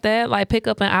we saying? had that, like pick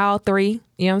up in aisle 3.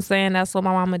 You know what I'm saying? That's what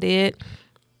my mama did.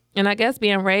 And I guess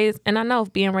being raised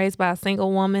by a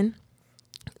single woman,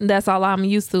 that's all I'm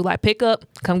used to. Like pick up,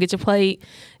 come get your plate,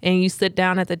 and you sit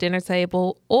down at the dinner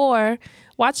table. Or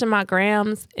watching my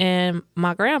grams and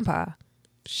my grandpa.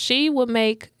 She would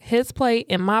make his plate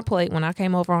and my plate when I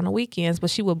came over on the weekends, but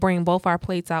she would bring both our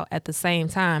plates out at the same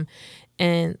time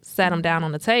and sat them down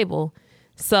on the table.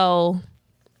 So,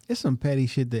 It's some petty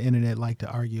shit the internet like to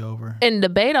argue over. and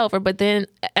debate over, but then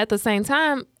at the same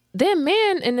time, then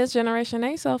men in this generation,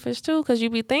 they selfish too, because you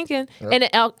be thinking, and then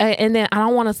I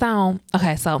don't want to sound,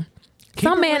 okay, so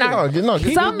some men are,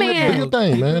 some men, do your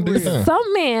thing, man. Do your thing.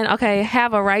 some men, okay,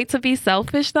 have a right to be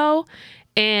selfish though.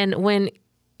 And when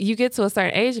you get to a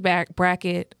certain age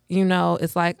bracket, you know,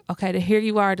 it's like, okay, here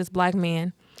you are, this black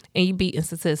man, and you beating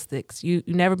statistics. You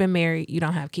never been married, you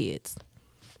don't have kids.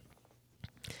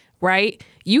 Right?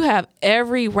 You have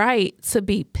every right to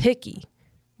be picky,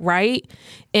 right?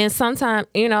 And sometimes,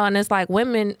 you know, and it's like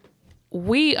women,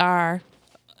 we are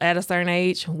at a certain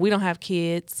age, we don't have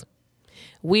kids.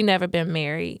 We never been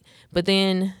married. But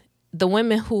then the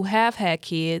women who have had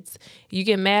kids, you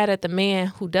get mad at the man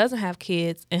who doesn't have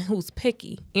kids and who's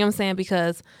picky. You know what I'm saying?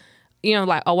 Because, you know,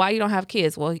 like, oh, why you don't have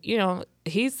kids? Well, you know,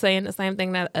 he's saying the same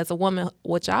thing that as a woman,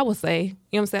 which I would say, you know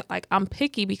what I'm saying? Like, I'm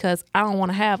picky because I don't want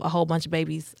to have a whole bunch of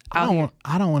babies out here.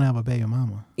 I don't want to have a baby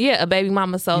mama. Yeah, a baby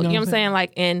mama. So, you know what what I'm I'm saying?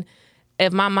 Like, and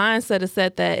if my mindset is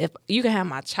set that if you can have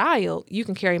my child, you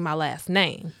can carry my last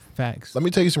name. Facts. Let me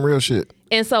tell you some real shit.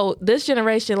 And so this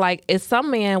generation, like, it's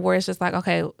some men where it's just like,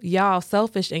 okay, y'all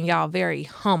selfish and y'all very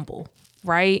humble,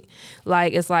 right?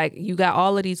 Like, it's like you got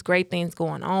all of these great things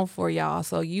going on for y'all.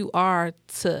 So you are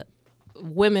to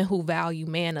women who value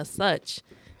man as such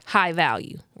high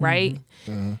value, right?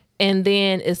 And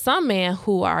then it's some men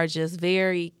who are just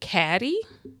very catty,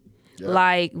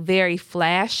 like very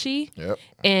flashy. Yep.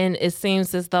 And it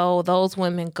seems as though those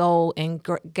women go and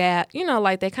you know,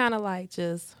 like they kind of like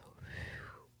just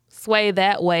sway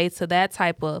that way to that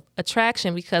type of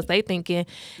attraction because they thinking,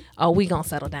 oh, we gonna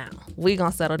settle down. We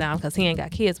gonna settle down because he ain't got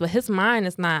kids. But his mind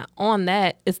is not on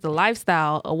that. It's the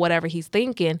lifestyle or whatever he's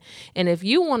thinking. And if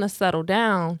you want to settle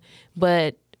down,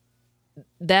 but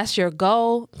that's your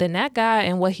goal, then that guy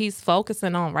and what he's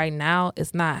focusing on right now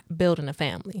is not building a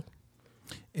family.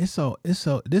 It's so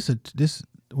this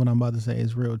what I'm about to say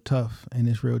is real tough and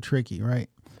it's real tricky, right?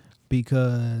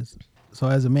 Because so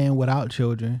as a man without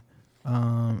children,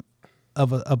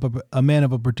 of a man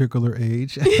of a particular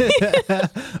age,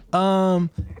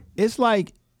 it's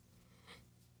like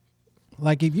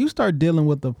if you start dealing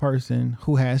with a person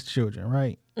who has children,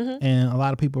 right? And a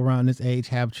lot of people around this age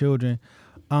have children.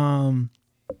 The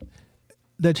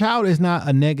child is not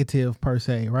a negative per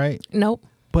se, right? Nope.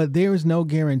 But there is no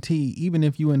guarantee, even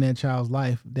if you in that child's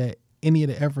life, that any of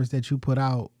the efforts that you put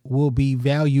out will be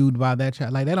valued by that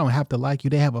child. Like they don't have to like you.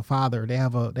 They have a father. They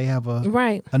have a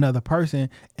Right. another person,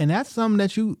 and that's something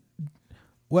that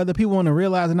whether people want to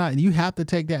realize it or not, you have to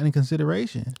take that into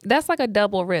consideration. That's like a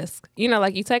double risk. You know,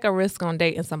 like you take a risk on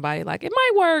dating somebody. Like it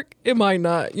might work, it might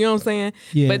not. You know what I'm saying?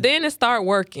 Yeah. But then it start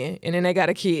working, and then they got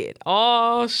a kid.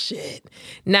 Oh shit!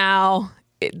 Now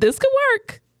this could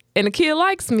work, and the kid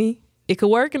likes me. It could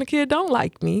work, and the kid don't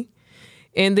like me.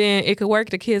 And then it could work,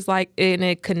 the kid's like, and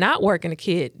it could not work, and the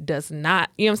kid does not.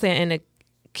 You know what I'm saying? And the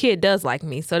kid does like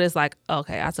me, so it's like,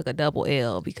 okay, I took a double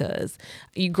L because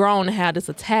you grown to have this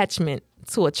attachment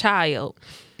to a child.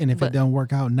 And if it don't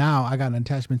work out now, I got an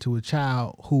attachment to a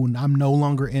child who I'm no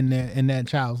longer in that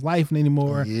child's life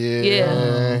anymore.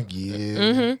 Yeah.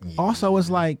 Also, it's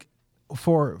like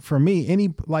for me,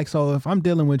 so if I'm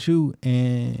dealing with you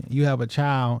and you have a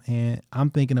child and I'm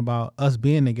thinking about us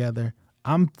being together,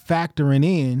 I'm factoring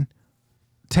in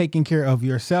taking care of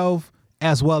yourself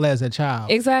as well as a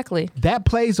child. Exactly. That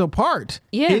plays a part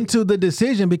Yeah. into the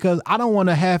decision because I don't want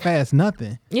to half-ass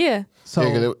nothing. Yeah. So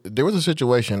Yeah, 'cause there was a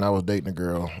situation. I was dating a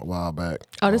girl a while back.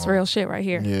 Oh, this real shit right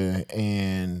here. Yeah,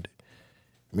 and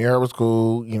me and her was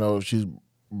cool. You know, she's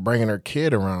bringing her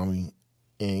kid around me,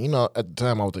 and you know, at the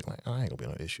time I was thinking like, oh, I ain't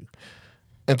gonna be no issue.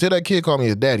 Until that kid called me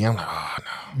his daddy, I'm like, oh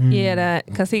no. Yeah, that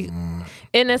because and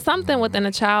it's something within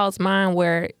a child's mind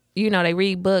where you know they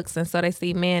read books and so they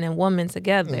see man and woman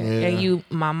together, and you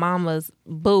my mama's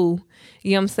boo,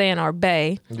 you know what I'm saying, or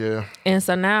bae, Yeah, and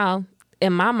so now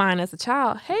in my mind as a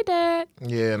child, hey dad,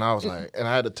 yeah, and I was like, and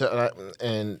I had to tell,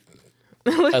 and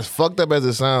as fucked up as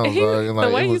it sounds, dog, and, like,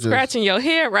 the way it you was just- scratching your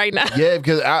head right now. Yeah,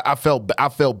 because I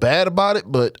felt bad about it,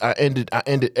 but I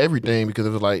ended everything because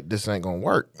it was like this ain't gonna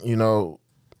work, you know,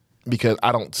 because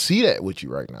I don't see that with you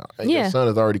right now. And Yeah. your son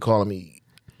is already calling me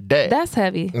dad. That's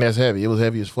heavy. And that's heavy. It was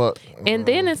heavy as fuck. And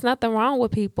then it's nothing wrong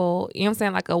with people. You know what I'm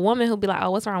saying? Like a woman who'll be like, oh,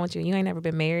 what's wrong with you? You ain't never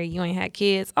been married. You ain't had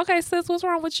kids. Okay, sis, what's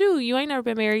wrong with you? You ain't never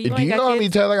been married. You Do ain't you got know how many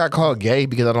kids. times I got called gay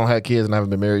because I don't have kids and I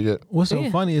haven't been married yet? what's so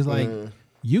funny is like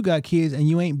you got kids and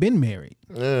you ain't been married.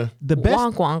 Yeah. The best,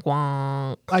 Wonk, wonk,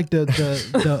 wonk. like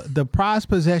the prized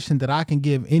possession that I can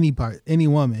give any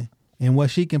woman and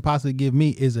what she can possibly give me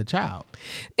is a child.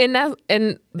 And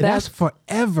That's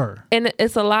forever. And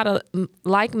it's a lot of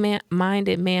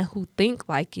like-minded men who think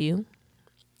like you.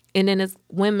 And then it's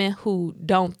women who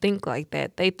don't think like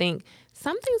that. They think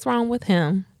something's wrong with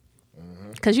him.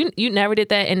 Because you never did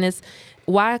that. And it's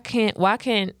why can't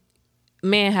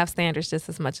men have standards just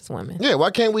as much as women? Yeah, why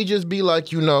can't we just be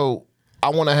like, you know,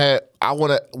 when I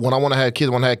want to have kids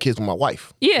with my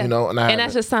wife. Yeah. You know, and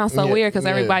that just sounds so weird because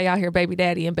yeah. everybody out here baby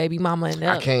daddy and baby mama and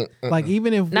I can't. Like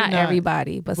even if we're not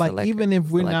everybody, but like select, even if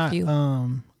we're select not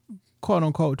few. quote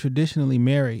unquote traditionally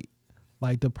married,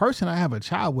 like the person I have a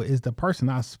child with is the person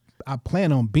I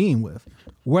plan on being with.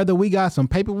 Whether we got some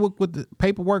paperwork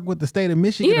with the state of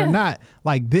Michigan Yeah. or not,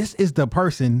 like this is the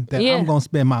person that Yeah. I'm gonna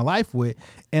spend my life with.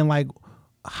 And like,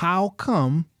 how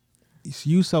come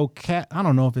you so I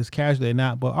don't know if it's casually or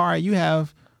not, but all right, you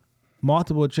have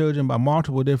multiple children by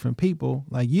multiple different people.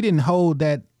 Like you didn't hold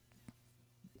that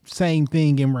same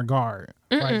thing in regard,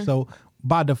 right? So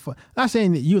by default, not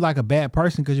saying that you like a bad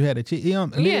person because you had a chick. You know,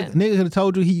 Yeah. nigga could have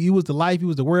told you he was the life, he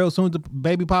was the world. As soon as the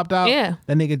baby popped out, Yeah.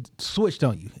 that nigga switched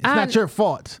on you. It's not your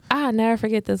fault. I'll never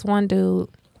forget this one dude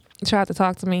tried to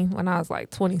talk to me when I was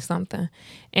like 20 something,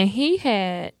 and he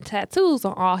had tattoos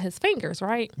on all his fingers,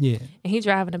 right? Yeah. And he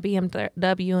driving a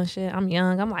BMW and shit. I'm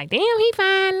young. I'm like, damn, he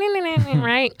fine,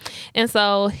 right? And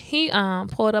so he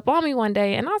pulled up on me one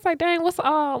day, and I was like, dang, what's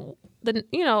all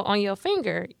on your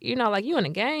finger? You know, like you in the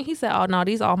gang? He said, oh no,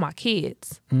 these are all my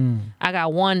kids. I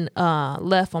got one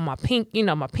left on my pink. You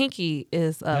know, my pinky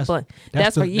is but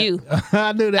that's for you.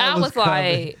 I knew that. I was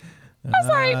coming.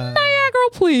 like, Niagara,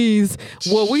 please.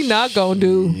 What we not gonna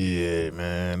do? Yeah,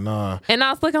 man. Nah. And I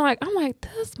was looking like, I'm like,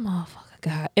 this motherfucker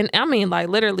got. And I mean, like,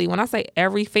 literally, when I say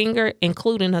every finger,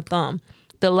 including the thumb,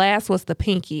 the last was the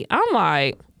pinky. I'm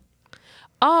like,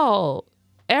 oh,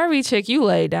 every chick you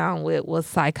laid down with was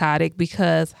psychotic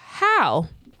because how?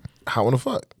 How in the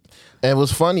fuck? And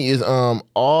what's funny is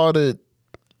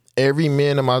every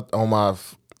man in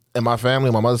my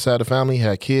family, my mother's side of the family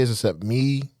had kids except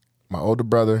me, my older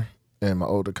brother, and my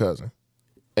older cousin.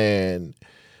 And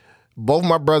both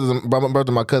my brother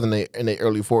and my cousin, they in their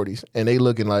early 40s, and they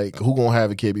looking like who gonna have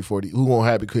a kid who gonna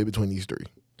have a kid between these three?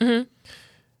 Mm-hmm.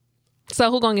 So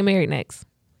who gonna get married next?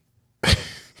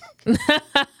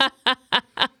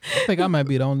 I think I might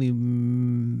be the only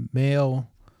male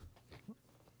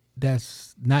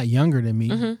that's not younger than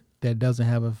me that doesn't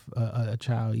have a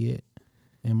child yet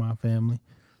in my family.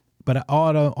 But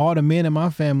all the men in my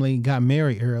family got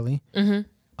married early, and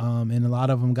a lot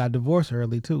of them got divorced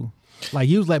early too. Like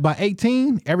you was like by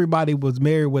 18, everybody was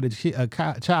married with a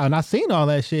child, and I seen all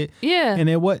that shit. Yeah. And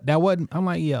that wasn't. I'm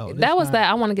like, yo, That was that.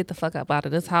 I want to get the fuck up out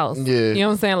of this house. Yeah. You know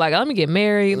what I'm saying? Like, let me get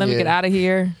married. Let me get out of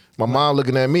here. My mom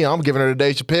looking at me, I'm giving her the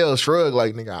Dave Chappelle shrug,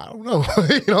 like, nigga, I don't know.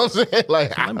 You know what I'm saying?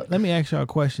 Like, Let me ask y'all a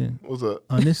question. what's up?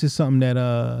 This is something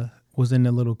that was in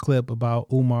the little clip about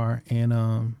Umar and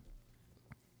I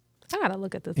gotta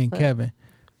look at this. and clip. Kevin.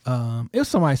 It was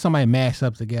somebody mashed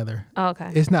up together. Oh,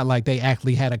 okay. It's not like they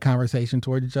actually had a conversation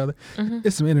toward each other.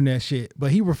 It's some internet shit.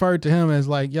 But he referred to him as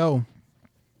like, yo,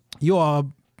 you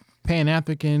all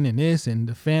Pan-African and this and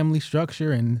the family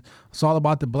structure and it's all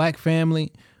about the black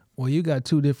family. Well, you got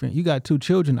two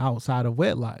children outside of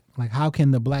wedlock. Like, how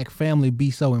can the black family be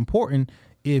so important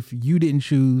if you didn't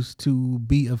choose to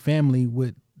be a family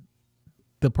with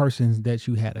the persons that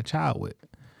you had a child with?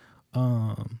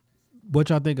 What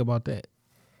y'all think about that?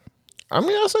 I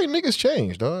mean, I say niggas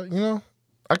change, dog. You know,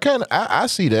 I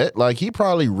see that. Like, he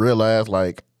probably realized,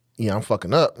 like, yeah, I'm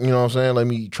fucking up. You know what I'm saying? Let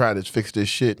me try to fix this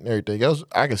shit and everything else.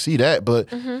 I can see that, but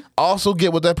also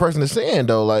get what that person is saying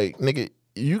though. Like, nigga,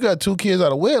 you got 2 kids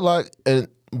out of wedlock, and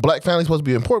black family's supposed to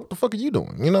be important. What the fuck are you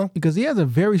doing? You know? Because he has a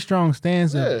very strong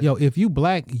stance of, yo, if you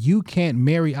black, you can't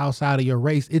marry outside of your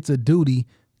race. It's a duty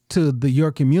to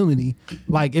your community.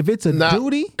 Like, if it's a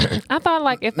duty, I thought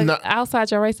like if it's outside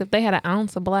your race, if they had an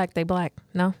ounce of black, they black.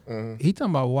 No. he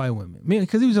talking about white women.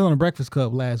 Because he was on the Breakfast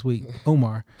Club last week,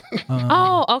 Umar.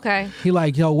 Oh, okay. He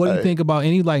like, yo, what do you think about?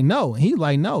 And he like, no. He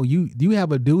like, no. You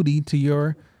have a duty to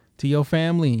your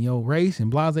family and your race and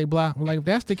blah blah blah. Like, if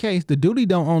that's the case, the duty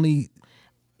don't only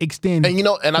extend. And you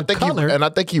know, and I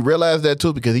think he realized that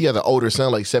too, because he has an older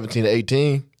son, like 17 to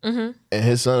 18, and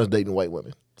his son is dating white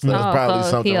women. So that's probably so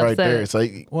something he right upset. there. It's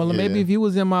like, maybe if you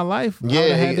was in my life,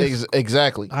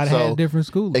 exactly. I'd had different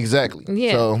schooling. Exactly.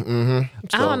 Yeah. So,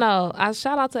 I don't know. I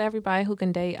shout out to everybody who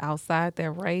can date outside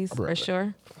their race for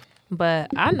sure.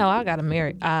 But I know I gotta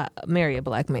marry a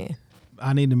black man.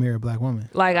 I need to marry a black woman.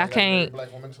 Like I can't.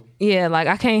 Yeah, like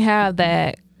I can't have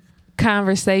that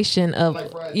conversation of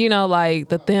like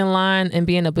the thin line and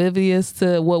being oblivious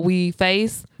to what we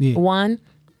face. Yeah. One.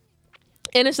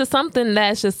 And it's just something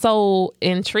that's just so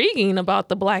intriguing about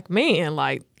the black man.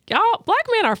 Like, y'all, black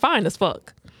men are fine as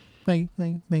fuck. Thank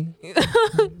you.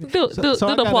 Do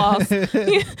the applause.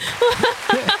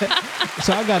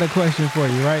 So I got a question for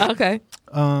you, right? Okay.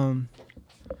 I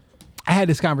had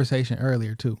this conversation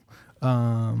earlier too.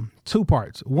 2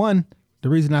 parts. One, the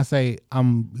reason I say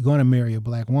I'm going to marry a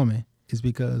black woman is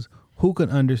because who can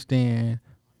understand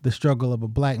the struggle of a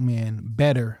black man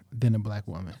better than a black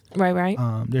woman? Right.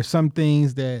 There's some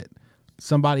things that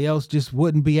somebody else just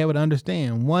wouldn't be able to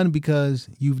understand. One, because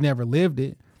you've never lived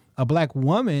it. A black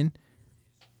woman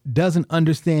doesn't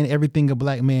understand everything a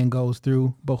black man goes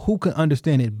through, but who can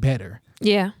understand it better?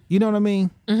 Yeah. You know what I mean?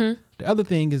 Mm-hmm. The other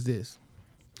thing is this.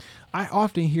 I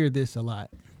often hear this a lot,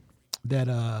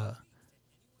 that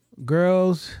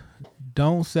girls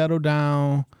don't settle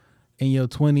down in your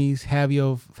 20s,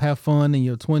 have fun in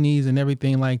your 20s and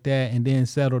everything like that, and then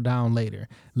settle down later.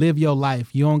 Live your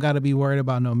life. You don't got to be worried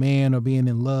about no man or being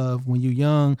in love. When you're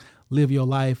young, live your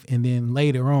life, and then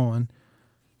later on,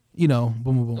 boom,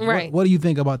 boom, boom. Right. What do you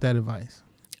think about that advice?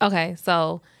 Okay,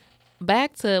 so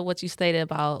back to what you stated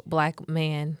about black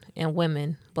men and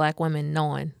women, black women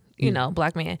knowing,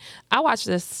 black men. I watched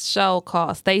this show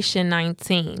called Station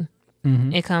 19.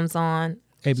 Mm-hmm. It comes on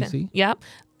ABC. Yep.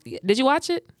 Did you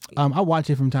watch it? I watch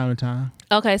it from time to time.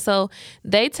 Okay, so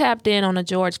they tapped in on a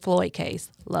George Floyd case.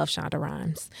 Love Shonda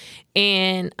Rhimes.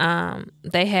 And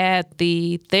they had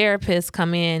the therapist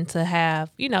come in to have,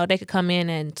 they could come in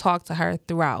and talk to her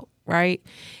throughout, right?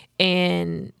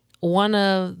 And one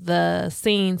of the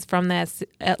scenes from that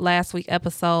last week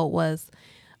episode was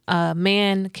a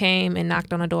man came and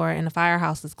knocked on the door and the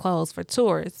firehouse is closed for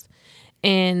tourists.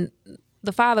 And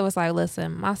the father was like,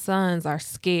 listen, my sons are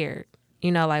scared.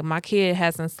 Like my kid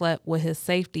hasn't slept with his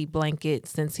safety blanket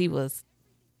since he was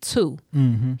 2.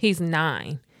 Mm-hmm. He's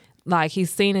 9. Like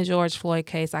he's seen a George Floyd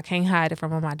case. I can't hide it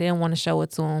from him. I didn't want to show it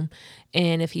to him.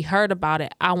 And if he heard about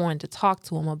it, I wanted to talk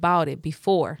to him about it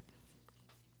before.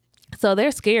 So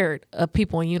they're scared of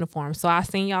people in uniform. So I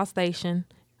seen y'all station,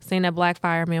 seen that black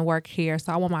firemen work here.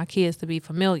 So I want my kids to be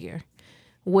familiar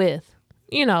with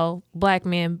black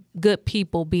men, good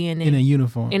people being in a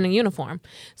uniform. In a uniform.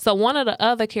 So one of the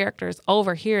other characters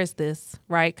overhears this,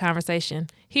 right, conversation.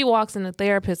 He walks in the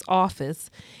therapist's office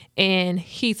and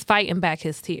he's fighting back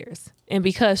his tears. And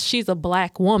because she's a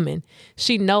black woman,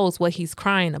 she knows what he's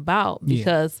crying about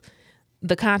because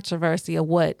the controversy of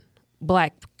what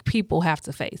black people have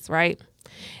to face, right?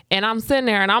 And I'm sitting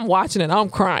there and I'm watching it. I'm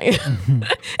crying.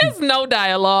 It's no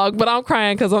dialogue, but I'm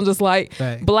crying because I'm just like,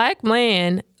 Right. black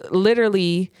men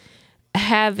literally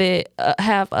have a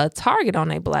target on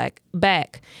their black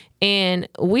back. And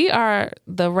we are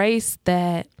the race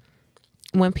that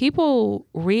when people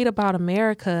read about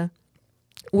America,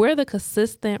 we're the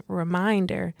consistent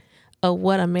reminder of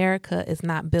what America is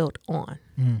not built on.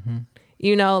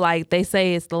 You know, like they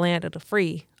say it's the land of the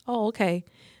free. Oh, okay.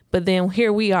 But then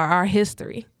here we are, our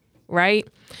history, right?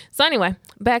 So anyway,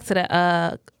 back to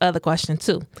the other question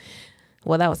too.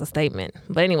 Well, that was a statement.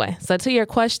 But anyway, so to your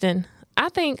question, I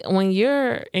think when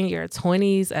you're in your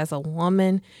 20s as a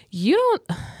woman, I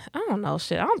don't know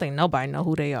shit. I don't think nobody know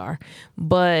who they are.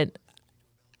 But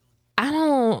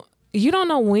you don't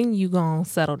know when you gonna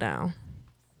settle down.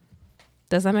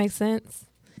 Does that make sense?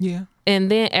 Yeah.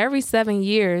 And then every 7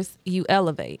 years you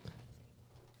elevate.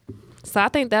 So I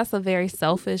think that's a very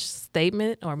selfish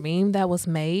statement or meme that was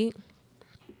made.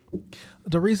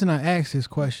 The reason I asked this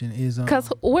question is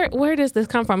Because where does this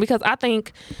come from? Because I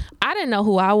think I didn't know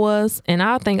who I was, and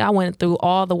I think I went through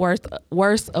all the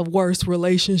worst of worst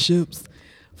relationships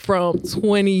from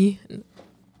 20.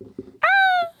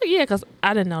 Yeah, because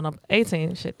I didn't know no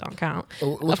 18 shit don't count.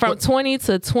 From 20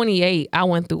 to 28, I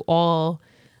went through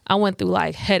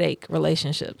like headache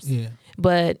relationships. Yeah.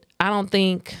 But I don't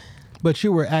think But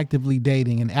you were actively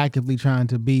dating and actively trying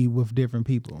to be with different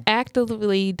people.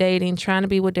 actively dating, trying to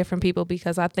be with different people,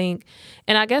 because I think,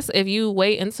 and I guess if you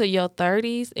wait until your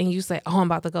 30s and you say, oh, I'm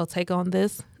about to go take on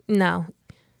this. No,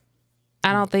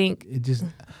 I don't think.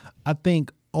 I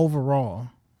think overall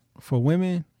for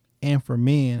women and for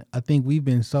men, I think we've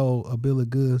been sold a bill of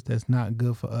goods that's not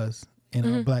good for us and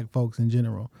our black folks in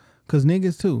general. Cause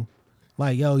niggas too.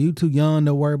 Like, yo, you too young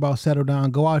to worry about settle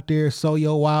down. Go out there, sow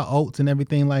your wild oats and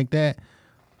everything like that.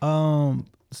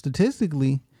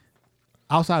 Statistically,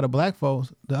 outside of black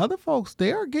folks, the other folks,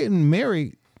 they are getting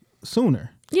married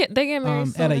sooner. Yeah, they get married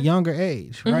At a sooner. younger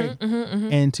age, right?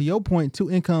 And to your point, two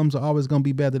incomes are always going to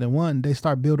be better than one. They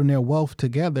start building their wealth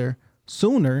together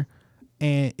sooner.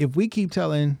 And if we keep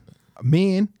telling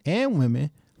men and women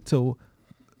to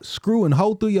screw and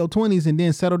hold through your 20s and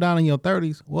then settle down in your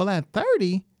 30s, well, at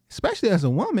 30, especially as a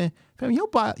woman, fam, you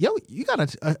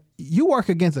work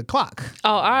against a clock.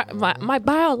 Oh, my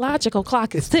biological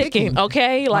clock is ticking.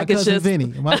 Okay, like My it's cousin just Vinny,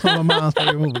 one of my mom's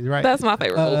favorite movies, right? that's my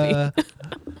favorite movie.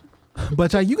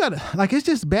 But you gotta, like, it's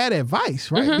just bad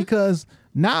advice, right? Because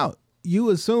now you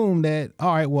assume that,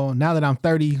 all right, well, now that I'm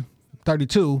 30,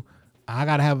 32, I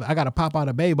gotta pop out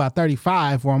a baby by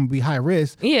 35 or I'm gonna be high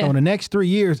risk. Yeah. So in the next 3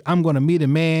 years, I'm gonna meet a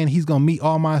man. He's gonna meet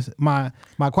all my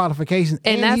qualifications.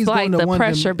 And that's he's like gonna the want to-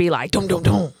 pressure be like, dum.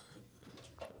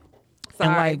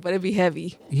 Sorry, like- but it'd be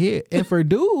heavy. Yeah. And for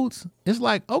dudes, it's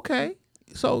like, okay,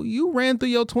 so you ran through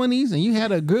your 20s and you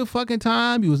had a good fucking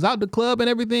time. You was out the club and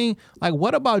everything. Like,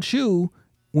 what about you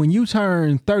when you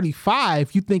turn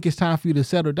 35, you think it's time for you to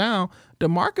settle down? The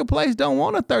marketplace don't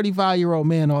want a 35-year-old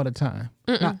man all the time.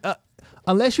 Now,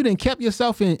 unless you didn't kept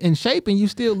yourself in shape and you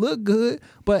still look good.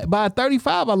 But by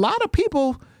 35, a lot of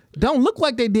people don't look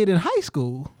like they did in high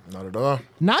school. Not at all.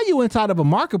 Now you inside of a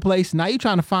marketplace. Now you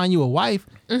trying to find you a wife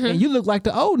and you look like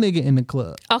the old nigga in the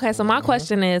club. Okay, so my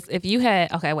question is, if you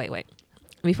had, okay, wait.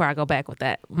 Before I go back with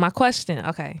that, my question,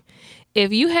 okay,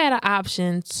 if you had an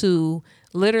option to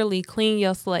literally clean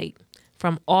your slate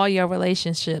from all your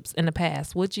relationships in the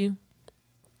past, would you?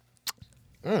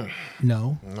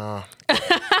 No. Nah.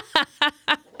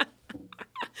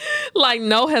 Like,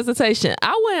 no hesitation.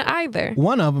 I wouldn't either.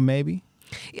 One of them, maybe.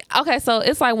 Okay, so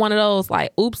it's like one of those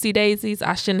like oopsie daisies,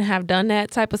 I shouldn't have done that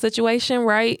type of situation,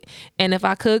 right? And if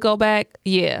I could go back,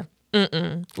 yeah,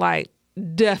 like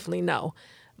definitely no.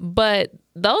 But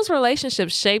those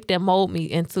relationships shaped and mold me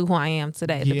into who I am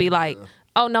today. To be like,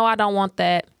 oh no, I don't want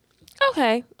that.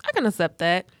 Okay, I can accept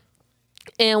that.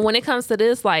 And when it comes to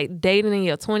this, like dating in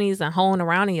your 20s and hoeing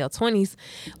around in your 20s,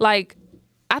 like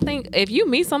I think if you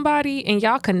meet somebody and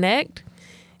y'all connect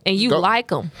and you like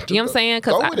them, you know what I'm saying?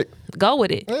 Go with it. Go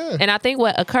with it. Yeah. And I think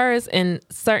what occurs in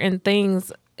certain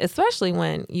things, especially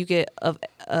when you get of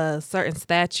a certain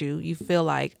stature, you feel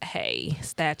like, hey,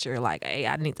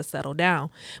 I need to settle down.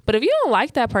 But if you don't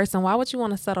like that person, why would you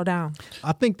want to settle down?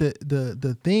 I think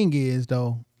the thing is,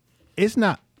 though, it's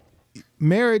not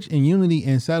marriage and unity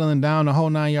and settling down the whole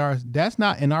 9 yards. That's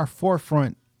not in our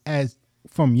forefront as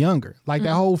from younger. Like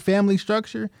that whole family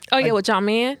structure. Oh, yeah, with y'all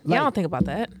man? like- Y'all don't think about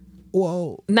that.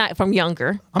 Well, Not from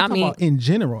younger. I'm talking about in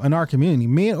general in our community,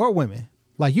 men or women.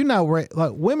 Like, you know,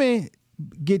 like women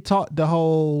get taught the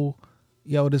whole,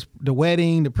 yo, the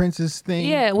wedding, the princess thing.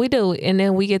 Yeah, we do. And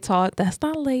then we get taught that's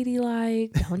not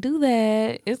ladylike. Don't do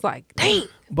that. It's like, dang.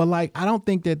 But like, I don't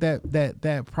think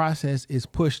that process is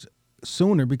pushed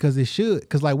sooner because it should.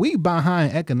 Because like we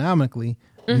behind economically,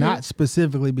 not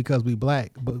specifically because we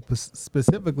black, but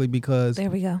specifically because There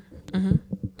we go.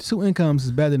 2 incomes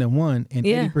is better than one, and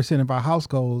Yeah. 80% of our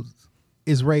households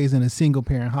is raised in a single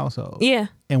parent household. Yeah.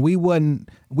 And we wasn't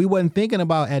thinking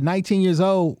about at 19 years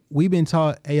old, we've been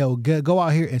taught, hey, yo, go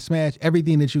out here and smash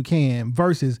everything that you can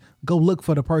versus go look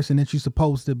for the person that you're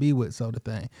supposed to be with, sort of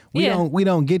thing. We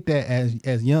don't get that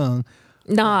as young.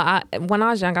 No, when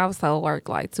I was young, I was told work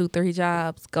like 2-3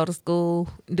 jobs, go to school,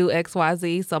 do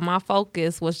XYZ. So my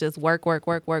focus was just work, and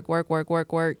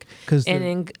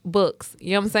then books.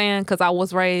 You know what I'm saying? Because I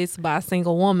was raised by a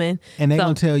single woman. And they're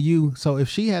going to tell you, so if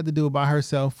she had to do it by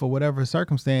herself for whatever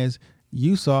circumstance,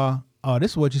 you saw, oh,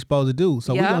 this is what you're supposed to do.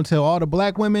 So we're going to tell all the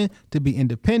black women to be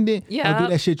independent. Yeah. Go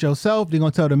do that shit yourself. They're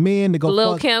going to tell the men to go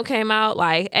Lil fuck. Kim came out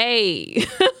like, hey.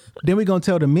 Then we're going to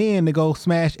tell the men to go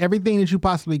smash everything that you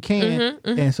possibly can.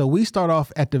 And so we start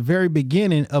off at the very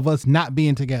beginning of us not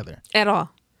being together. At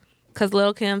all. Because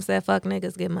Lil Kim said, fuck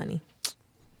niggas, get money.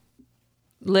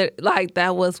 Like,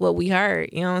 that was what we heard.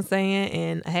 You know what I'm saying?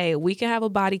 And, hey, we can have a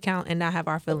body count and not have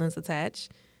our feelings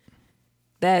attached.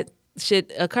 That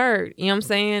shit occurred. You know what I'm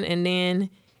saying? And then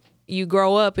you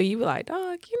grow up and you be like,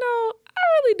 dog, you know, I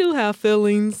really do have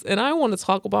feelings. And I want to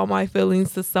talk about my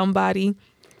feelings to somebody.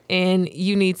 And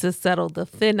you need to settle the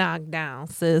finnog down,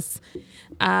 sis.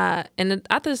 And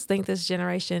I just think this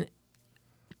generation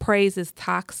praises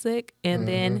toxic. And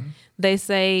then they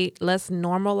say, let's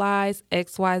normalize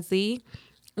XYZ,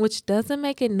 which doesn't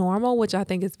make it normal, which I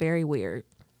think is very weird.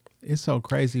 It's so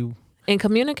crazy. In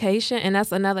communication, and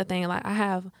that's another thing. Like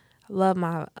I love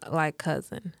my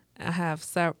cousin. I have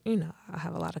I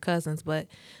have a lot of cousins, but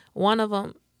one of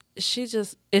them, if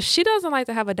she doesn't like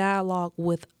to have a dialogue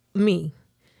with me,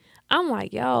 I'm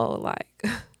like, yo, like,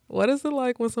 what is it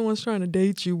like when someone's trying to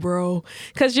date you, bro?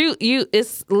 Because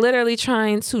it's literally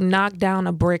trying to knock down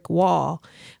a brick wall.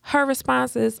 Her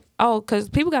response is, oh, because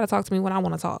people got to talk to me when I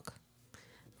want to talk.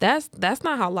 That's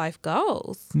not how life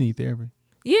goes. Need therapy.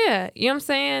 Yeah, you know what I'm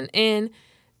saying? And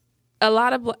a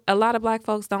lot of black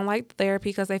folks don't like therapy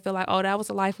because they feel like, oh, that was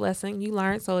a life lesson you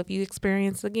learned. So if you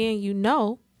experience again, you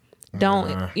know, don't,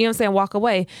 you know what I'm saying, walk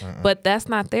away. But that's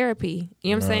not therapy.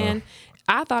 You know what I'm saying?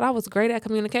 I thought I was great at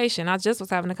communication. I just was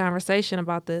having a conversation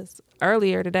about this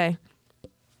earlier today.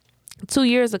 2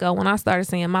 years ago when I started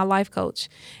seeing my life coach.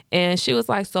 And she was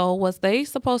like, so was they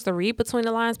supposed to read between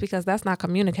the lines? Because that's not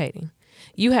communicating.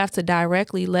 You have to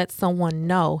directly let someone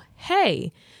know,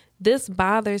 hey, this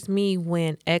bothers me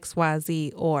when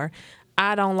XYZ, or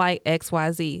I don't like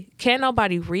XYZ. Can't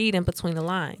nobody read in between the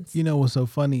lines. You know what's so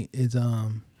funny is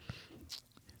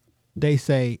they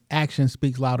say action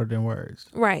speaks louder than words.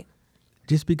 Right.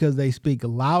 Just because they speak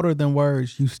louder than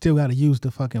words, you still got to use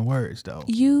the fucking words, though.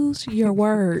 Use your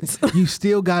words. You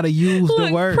still got to use Look,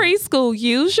 the words. preschool,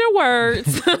 use your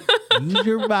words. Use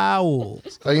your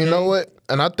vowels. You know what?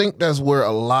 And I think that's where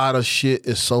a lot of shit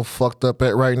is so fucked up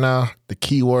at right now. The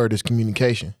key word is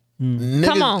communication.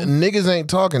 Come on. Niggas ain't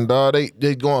talking, dog.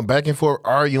 They going back and forth,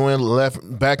 arguing,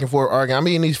 back and forth arguing. I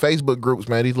mean, in these Facebook groups,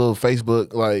 man, these little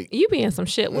Facebook, like... You be in some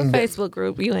shit with Facebook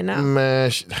group, you ain't know.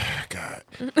 Man, God.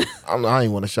 I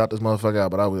ain't want to shout this motherfucker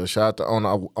out, but I will shout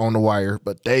on the wire.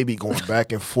 But they be going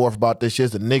back and forth about this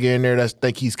shit. There's a nigga in there that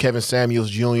think he's Kevin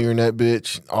Samuels Jr. and that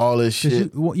bitch. All this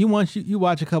shit. You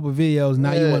watch a couple videos,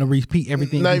 now you want to repeat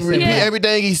everything Now he you repeat said.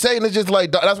 everything he's saying. It's just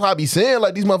like, that's why I be saying,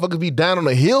 like, these motherfuckers be down on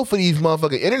the hill for these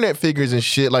motherfucking internet figures and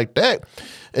shit like that.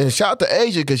 And shout out to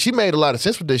Asia, because she made a lot of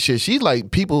sense with this shit. She's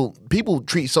like, people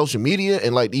treat social media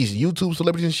and like these YouTube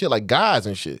celebrities and shit like guys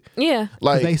and shit. Yeah.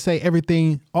 Like They say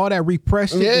everything, all that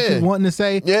repressed shit that you wanting to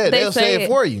say. Yeah, they'll say it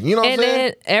for you. You know what I'm saying?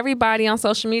 And then everybody on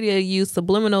social media use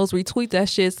subliminals, retweet that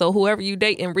shit, so whoever you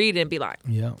date and read it and be like,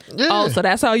 Yeah. oh, so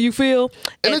that's how you feel?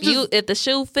 And If the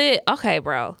shoe fit, okay,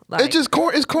 bro. Like, It's just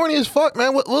it's corny as fuck,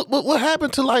 man. What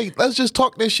happened to, like, let's just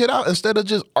talk this shit out instead of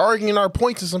just arguing our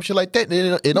points and some shit like that.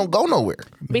 It don't go nowhere.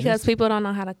 because people don't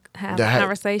know how to have a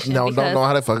conversation. Don't know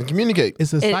how to fucking communicate.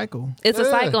 It's a cycle. It's a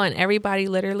cycle, and everybody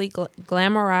literally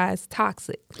glamorize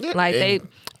toxic. Yeah. Like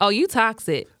you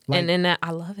toxic, Like- and then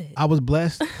I love it. I was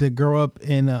blessed to grow up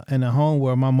in a home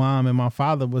where my mom and my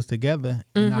father was together,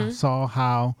 and I saw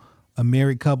how a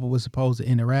married couple was supposed to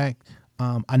interact.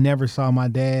 I never saw my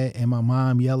dad and my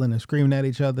mom yelling and screaming at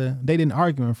each other. They didn't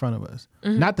argue in front of us.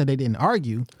 Not that they didn't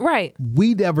argue. Right.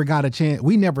 We never got a chance.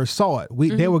 We never saw it.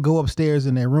 They would go upstairs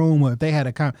in their room, or if they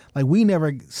had we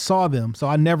never saw them. So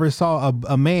I never saw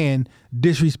a man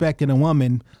disrespecting a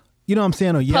woman you know what I'm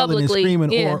saying, or yelling Publicly, and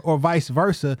screaming, yeah. or vice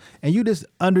versa, and you just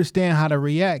understand how to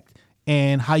react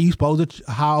and how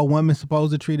how a woman's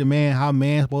supposed to treat a man, how a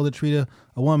man's supposed to treat a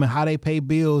woman, how they pay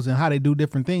bills and how they do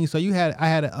different things. So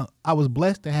I was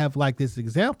blessed to have like this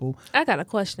example. I got a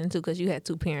question too, because you had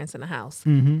two parents in the house.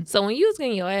 Mm-hmm. So when you was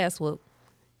getting your ass whooped,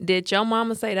 did your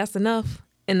mama say that's enough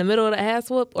in the middle of the ass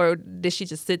whoop, or did she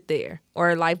just sit there,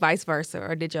 or like vice versa,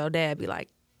 or did your dad be like,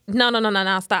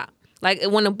 no, stop? Like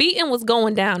when the beating was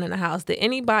going down in the house, did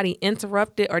anybody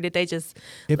interrupt it, or did they just?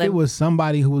 If it was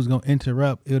somebody who was going to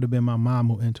interrupt, it would have been my mom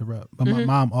who interrupt. But my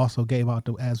mom also gave out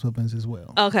the ass whoopings as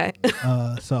well. Okay.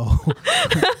 But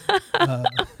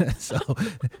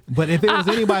if it was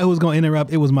anybody who was going to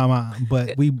interrupt, it was my mom.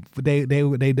 But they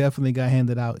definitely got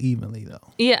handed out evenly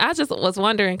though. Yeah, I just was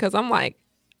wondering because I'm like,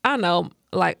 I know,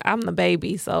 like I'm the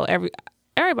baby, so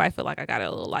everybody feel like I got a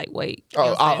little lightweight. You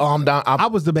know what I'm saying? I'm down. I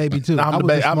was the baby too.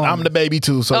 I'm the baby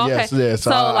too. So Okay. yes.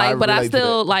 So like, but I relate to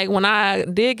still that. like when I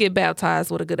did get baptized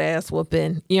with a good ass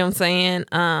whooping. You know what I'm saying?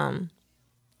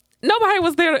 Nobody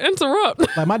was there to interrupt.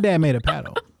 Like my dad made a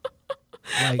paddle.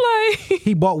 Like Like,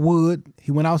 he bought wood.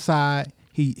 He went outside.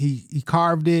 He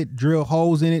carved it, drilled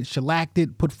holes in it, shellacked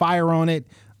it, put fire on it,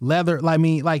 leather.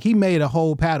 Like he made a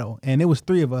whole paddle, and it was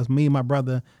 3 of us, me, my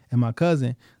brother, and my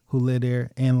cousin who lived there,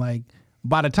 and like.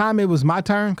 By the time it was my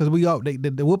turn, because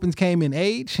the whoopings came in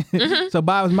age, so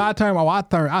by it was my turn,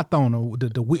 I thrown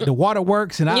the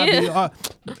waterworks, and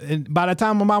and by the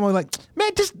time my mom was like, "Man,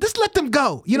 just let them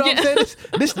go," you know what I'm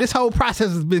saying? This whole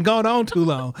process has been going on too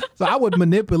long, so I would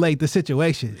manipulate the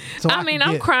situation. So I mean, could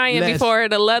I'm get crying less- before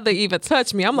the leather even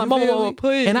touched me. I'm like, Mama,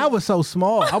 please. And I was so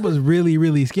small. I was really,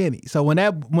 really skinny. So when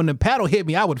the paddle hit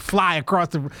me, I would fly across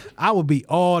I would be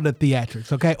all the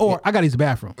theatrics, okay? Or I got to use the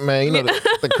bathroom. Man, you know the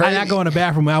I crazy. not go in the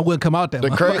bathroom. I wouldn't come out that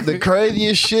much. The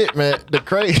craziest shit, man. The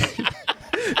crazy.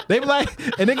 They be like,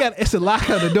 and it's a lock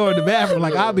on the door in the bathroom.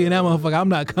 Like I'll be in that motherfucker. I'm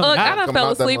not coming Look, I out. done Come fell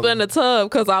out that asleep in the tub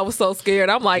because I was so scared.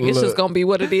 I'm like, it's Look. just gonna be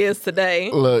what it is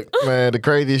today. Look, man, the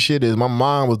craziest shit is my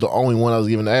mom was the only one I was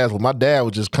giving the ass with. My dad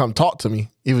would just come talk to me.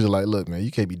 He was just like, "Look, man,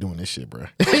 you can't be doing this shit, bro."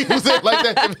 He was saying like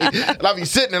that to me. And I'd be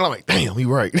sitting there, and I'm like, "Damn, he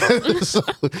right." So,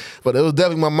 but it was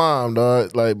definitely my mom,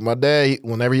 dog. Like my dad,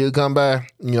 whenever he would come by,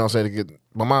 you know what I'm saying?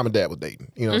 My mom and dad was dating,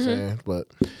 you know what I'm saying? But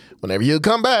whenever he would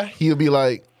come by, he would be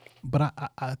like, But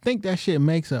I think that shit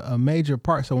makes a major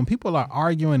part. So when people are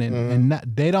arguing and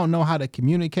they don't know how to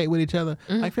communicate with each other,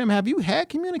 like, fam, have you had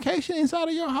communication inside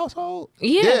of your household?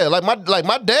 Yeah. like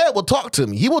my dad would talk to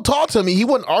me. He would talk to me. He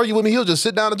wouldn't argue with me. He would just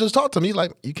sit down and just talk to me. He's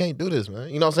like, "You can't do this, man."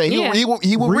 You know what I'm saying? Yeah.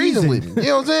 He would reason with me. You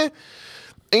know what I'm saying?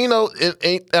 And, you know,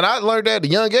 and I learned that at a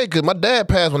young age because my dad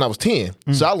passed when I was 10.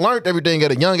 So I learned everything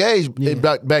at a young age. And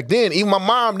back then. Even my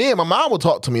mom would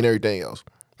talk to me and everything else.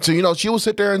 So, you know, she would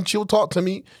sit there and she would talk to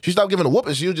me. She stopped giving a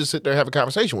whooping. She would just sit there and have a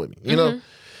conversation with me, you know?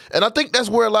 And I think that's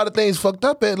where a lot of things fucked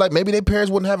up at. Like, maybe their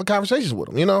parents wouldn't have conversations with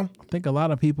them, you know? I think a lot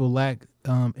of people lack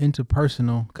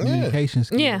interpersonal communication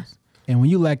skills. Yeah. And when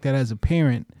you lack that as a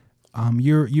parent,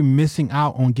 you're missing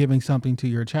out on giving something to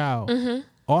your child.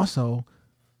 Also,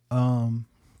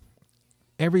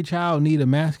 every child need a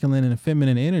masculine and a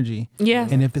feminine energy.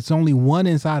 Yes. And if it's only one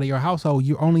inside of your household,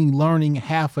 you're only learning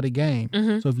half of the game.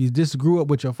 So if you just grew up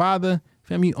with your father,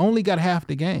 fam, you only got half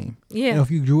the game. Yeah. And if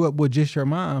you grew up with just your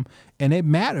mom, and it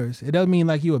matters. It doesn't mean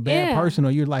like you're a bad person or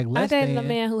you're like I less dated than. a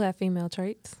man who had female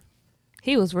traits.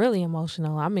 He was really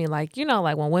emotional. I mean, like, you know,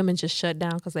 like when women just shut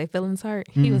down because their feelings hurt.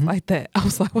 He was like that. I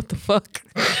was like, what the fuck?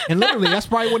 And literally, that's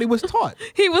probably what he was taught.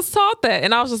 He was taught that.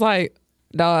 And I was just like,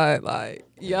 dog, like,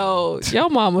 yo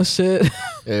mama shit.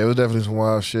 Yeah, it was definitely some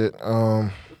wild shit.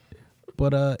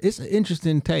 But it's an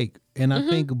interesting take. And I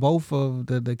think both of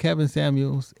the Kevin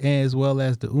Samuels as well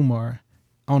as the Umar,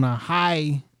 on a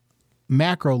high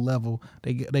macro level,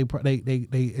 they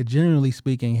generally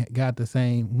speaking got the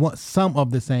same, some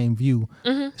of the same view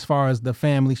as far as the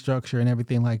family structure and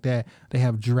everything like that. They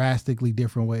have drastically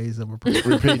different ways of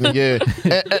approaching. Repeating, yeah.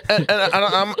 And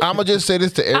I'm gonna just say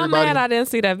this to everybody. I'm mad I didn't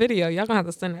see that video. Y'all gonna have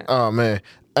to send that. Oh man,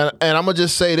 and I'm gonna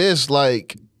just say this,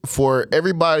 like, for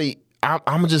everybody, I'm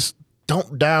gonna just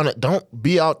don't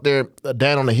be out there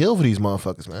down on the hill for these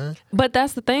motherfuckers, man. But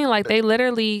that's the thing. Like, they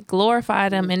literally glorify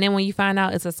them, and then when you find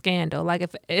out, it's a scandal. Like,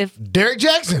 if Derek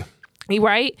Jackson,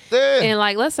 right? Yeah. And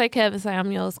like, let's say Kevin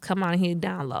Samuels come on, he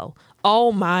down low.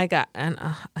 Oh my God. And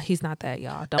he's not that,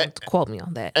 y'all. Don't quote me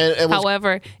on that.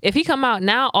 However, if he come out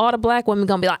now, all the black women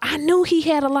gonna be like, I knew he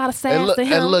had a lot of sass in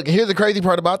him. And look, here's the crazy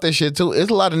part about that shit too.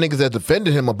 It's a lot of niggas that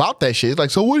defended him about that shit. It's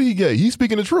like, so what did he get? He's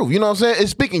speaking the truth. You know what I'm saying?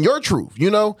 It's speaking your truth. You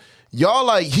know, y'all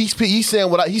like he's saying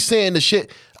he's saying the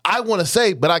shit I want to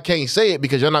say, but I can't say it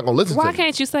because you're not gonna listen to me. Why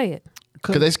can't you say it?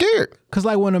 Because they scared. Because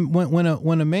like when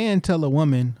a man tell a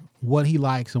woman what he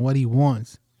likes and what he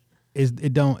wants, it's like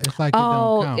it don't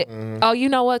count. You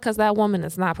know what? Because that woman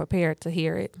is not prepared to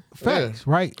hear it. Facts,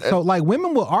 right? So like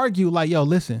women will argue like, yo,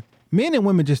 listen, men and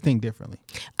women just think differently.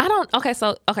 So I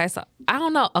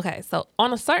don't know. Okay, so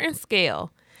on a certain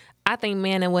scale, I think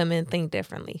men and women think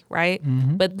differently, right?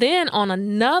 But then on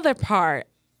another part,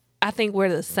 I think we're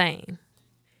the same.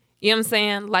 You know what I'm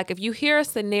saying? Like if you hear a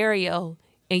scenario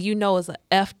and you know it's a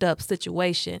effed up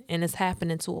situation and it's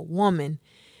happening to a woman,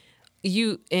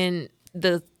 in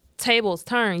the tables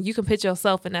turn, you can put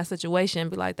yourself in that situation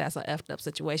and be like, that's an effed up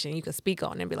situation. You can speak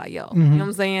on it and be like, yo, you know what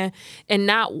I'm saying? And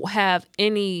not have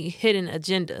any hidden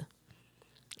agenda,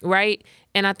 right?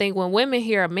 And I think when women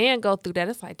hear a man go through that,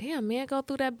 it's like, damn, man go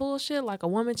through that bullshit, like a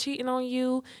woman cheating on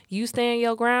you, you stand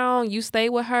your ground, you stay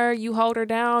with her, you hold her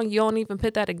down, you don't even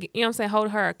put that, you know what I'm saying, hold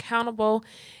her accountable.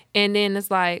 And then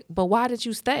it's like, but why did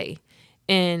you stay?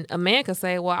 And a man could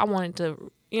say, well, I wanted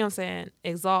to, you know what I'm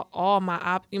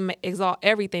saying, exalt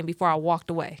everything before I walked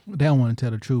away. They don't want to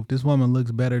tell the truth. This woman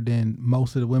looks better than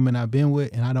most of the women I've been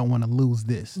with, and I don't want to lose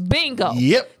this. Bingo.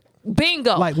 Yep.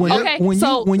 Bingo. Like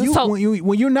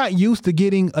when you're not used to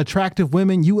getting attractive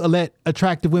women, you let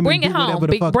attractive women bring do it home. whatever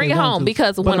the fuck Bring they it want home to.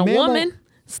 because But when a man woman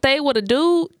stay with a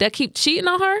dude that keep cheating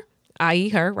on her, i.e.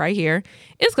 her right here,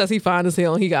 it's because he fine as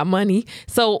hell and he got money.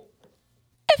 So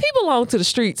if he belong to the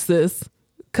streets, sis,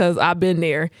 because I've been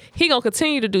there, he gonna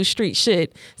continue to do street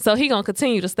shit. So he gonna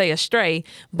continue to stay astray.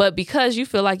 But because you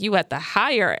feel like you at the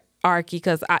hierarchy,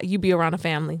 because you be around a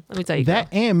family, let me tell you that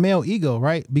and male ego,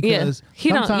 right? Because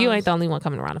you ain't the only one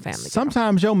coming around a family.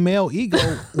 Sometimes your male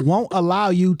ego won't allow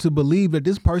you to believe that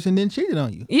this person didn't cheat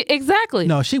on you. Exactly.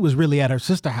 No, she was really at her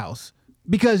sister's house.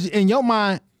 Because in your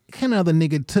mind, kind of other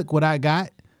nigga took what I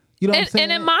got. You know what I'm saying?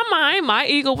 And in my mind, my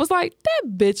ego was like,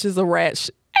 that bitch is a rat.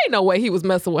 Ain't no way he was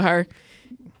messing with her.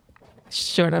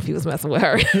 Sure enough, he was messing with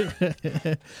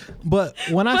her. But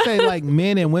when I say like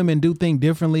men and women do think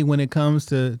differently when it comes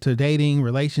to dating,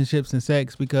 relationships, and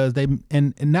sex, because they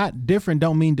and not different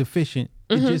don't mean deficient.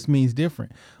 It just means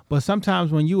different. But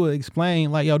sometimes when you will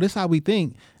explain like, yo, this how we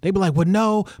think, they be like, well,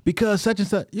 no, because such and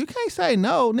such. You can't say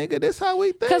no, nigga. This how we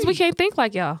think. Because we can't think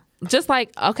like y'all. Just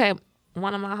like, okay,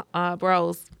 one of my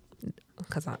bros.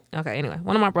 Anyway,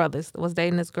 one of my brothers was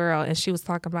dating this girl and she was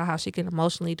talking about how she can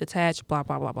emotionally detach, blah,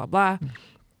 blah, blah, blah, blah.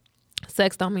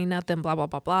 Sex don't mean nothing, blah, blah,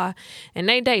 blah, blah. And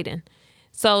they dating.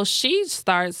 So she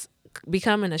starts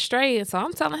becoming astray. And so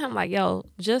I'm telling him like, yo,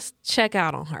 just check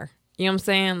out on her. You know what I'm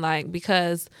saying? Like,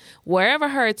 because wherever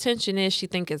her attention is, she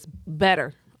think it's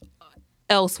better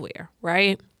elsewhere,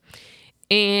 right?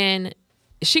 And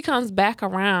she comes back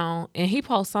around and he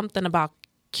posts something about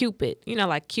Cupid,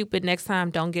 like Cupid, next time,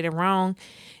 don't get it wrong.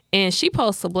 And she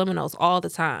posts subliminals all the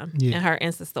time in her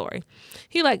Insta story.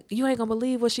 He like, you ain't gonna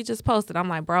believe what she just posted. I'm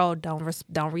like, bro, don't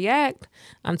react.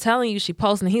 I'm telling you, she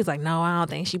posting it. He's like, no, I don't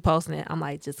think she posting it. I'm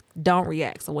like, just don't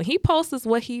react. So when he posts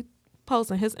what he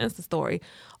posts in his Insta story,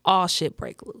 all shit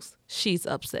break loose. She's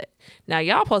upset. Now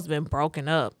y'all supposed to been broken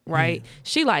up, right?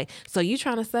 She like, so you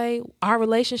trying to say our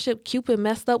relationship, Cupid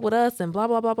messed up with us and blah,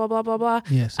 blah, blah, blah, blah, blah, blah.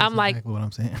 Yes, I'm like, exactly what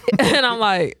I'm saying. And I'm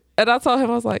like, and I told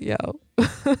him, I was like, yo,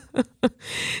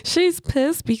 she's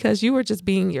pissed because you were just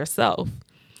being yourself.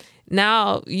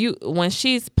 Now when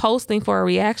she's posting for a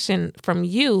reaction from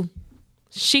you,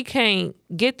 she can't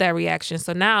get that reaction.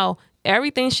 So now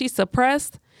everything she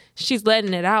suppressed, she's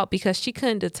letting it out because she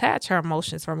couldn't detach her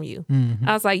emotions from you.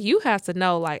 I was like, you have to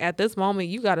know, like, at this moment,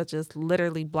 you got to just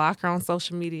literally block her on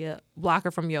social media, block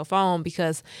her from your phone,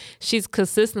 because she's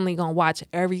consistently going to watch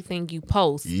everything you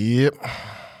post. Yep.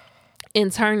 And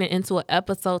turn it into an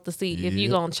episode to see if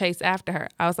you're going to chase after her.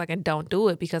 I was like, and don't do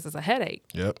it because it's a headache.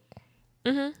 Yep.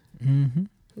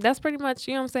 That's pretty much,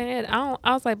 you know what I'm saying?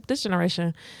 I was like, this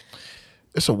generation.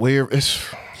 It's a weird,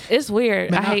 It's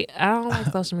weird. Man, I don't like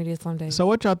social media some days. So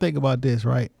what y'all think about this,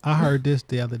 right? I heard this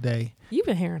the other day. You've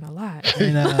been hearing a lot.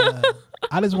 And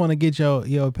I just want to get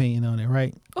your opinion on it,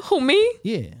 right? Who, me?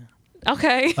 Yeah.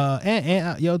 Okay.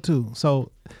 And yo too.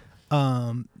 So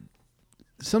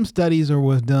some studies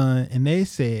was done and they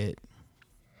said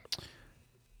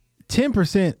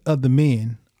 10% of the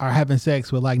men are having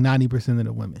sex with like 90% of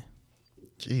the women.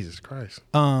 Jesus Christ.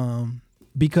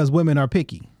 Because women are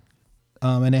picky.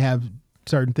 And they have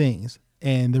certain things.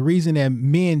 And the reason that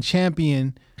men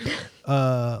champion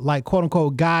like quote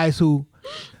unquote guys who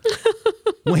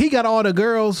when he got all the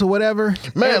girls or whatever,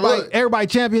 Man, everybody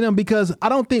champion him, because I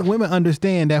don't think women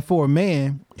understand that for a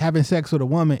man, having sex with a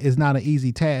woman is not an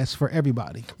easy task for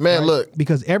everybody. Man, look.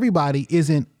 Because everybody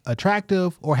isn't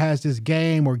attractive or has this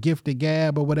game or gifted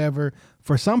gab or whatever.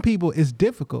 For some people, it's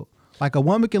difficult. Like a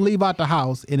woman can leave out the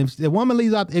house, and if the woman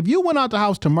leaves out, if you went out the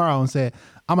house tomorrow and said,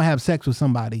 I'm gonna have sex with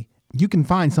somebody, you can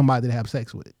find somebody to have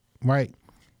sex with, right?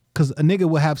 Because a nigga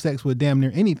will have sex with damn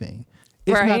near anything.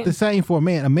 It's not Right. the same for a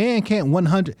man. A man can't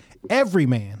 100. Every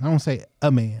man, I don't say a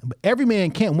man, but every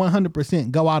man can't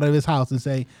 100% go out of his house and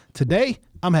say, today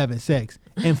I'm having sex,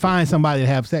 and find somebody to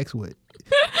have sex with.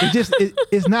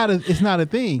 It's not a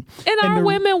thing. In And our the-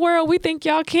 women world, we think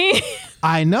y'all can.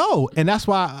 I know, and that's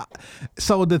why.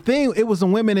 So the thing, it was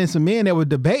some women and some men that were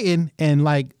debating, and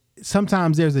like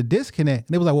sometimes there's a disconnect.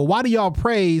 And they was like, well, why do y'all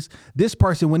praise this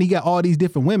person when he got all these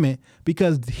different women?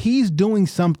 Because he's doing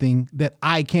something that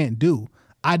I can't do.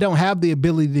 I don't have the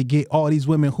ability to get all these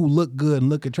women who look good and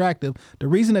look attractive. The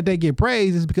reason that they get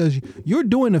praised is because you're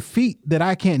doing a feat that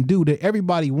I can't do, that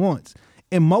everybody wants.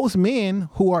 And most men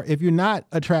who are, if you're not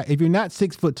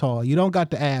 6 foot tall, you don't got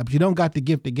the abs, you don't got the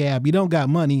gift of gab, you don't got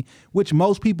money, which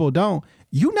most people don't,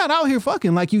 you're not out here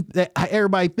fucking like that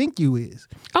everybody think you is.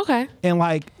 Okay. And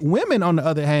like women, on the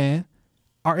other hand,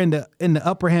 are in the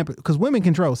upper hand because women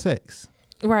control sex.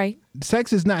 Right.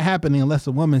 Sex is not happening unless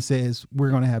a woman says we're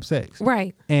going to have sex.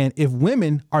 Right. And if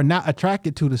women are not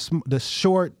attracted to the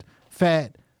short,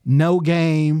 fat, no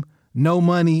game, no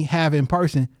money having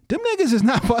person, them niggas is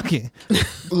not fucking.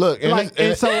 Look,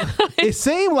 and So it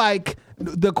seemed like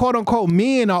the quote unquote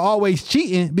men are always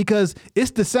cheating because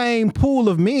it's the same pool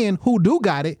of men who do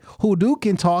got it, who do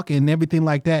can talk and everything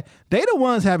like that. They the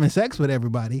ones having sex with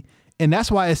everybody. And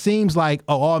that's why it seems like,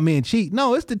 oh, all men cheat.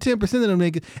 No, it's the 10% of them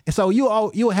niggas. And so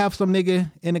you'll have some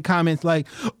nigga in the comments like,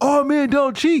 all men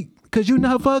don't cheat because you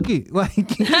not fucking. Like,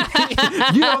 you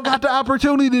don't got the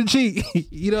opportunity to cheat.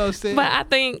 You know what I'm saying? But I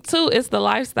think too, it's the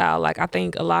lifestyle. Like I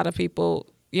think a lot of people,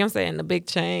 you know what I'm saying, the big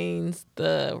chains,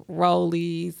 the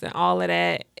rollies, and all of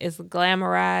that is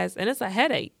glamorized, and it's a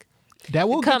headache. that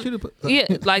will get you to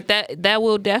Yeah, like that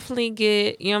will definitely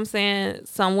get, you know what I'm saying,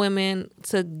 some women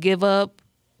to give up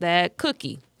that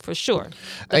cookie for sure,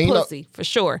 the And you know- pussy for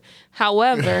sure.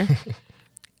 However,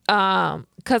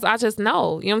 because I just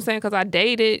know, you know what I'm saying, because I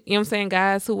dated, you know what I'm saying,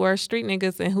 guys who were street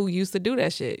niggas and who used to do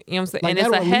that shit, you know what I'm saying, like, and it's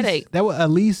that'll a at least- headache that will at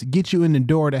least get you in the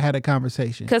door to have a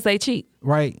conversation, because they cheat.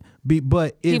 right?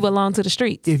 But He if belonged to the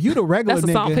streets. if you the regular That's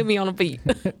a song, nigga, put me on a beat.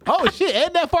 oh shit,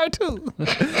 add that part too.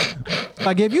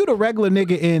 Like if you the regular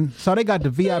nigga in, so they got the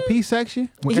VIP section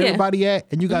where Yeah. everybody at,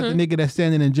 and you got the nigga that's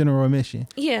standing in general admission.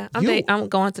 Yeah, You- I'm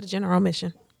going to the general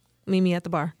mission. Meet me at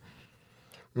the bar.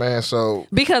 man, so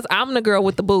Because I'm the girl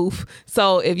with the booth.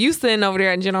 So if you sitting over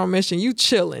there in general mission, you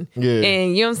chilling. Yeah.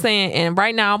 And you know what I'm saying? And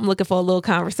right now I'm looking for a little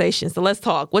conversation. So let's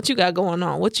talk. What you got going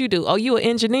on? What you do? Oh, you an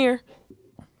engineer?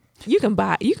 You can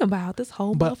buy out this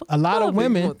whole But motherfucking a lot of club if you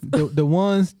women,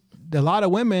 want. a lot of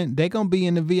women, they gonna be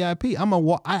in the VIP.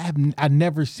 I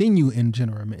never seen you in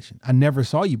general admission. I never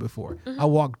saw you before. Mm-hmm. I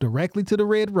walked directly to the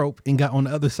red rope and got on the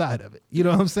other side of it. You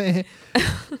know what I'm saying?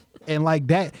 And like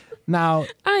that. Now,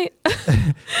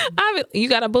 You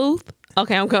got a booth?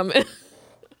 Okay, I'm coming.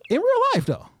 in real life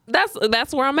though.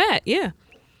 That's where I'm at. Yeah.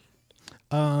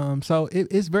 So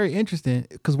it's very interesting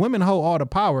because women hold all the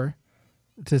power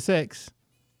to sex,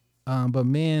 but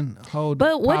men hold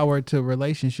But the what- power to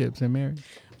relationships and marriage.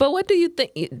 But what do you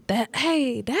think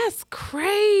that's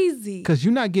crazy. Because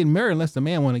you're not getting married unless the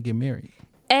man want to get married.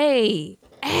 Hey,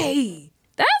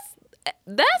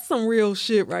 that's some real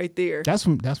shit right there. That's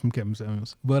from Kevin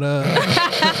Samuels. But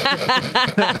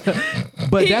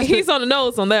but He's on the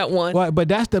nose on that one. well, but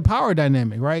that's the power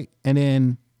dynamic, right? And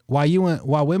then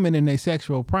while women in their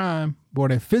sexual prime or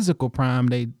their physical prime,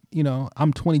 they, you know,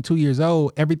 I'm 22 years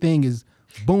old, everything is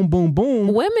boom, boom, boom.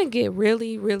 Women get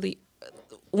really, really,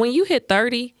 when you hit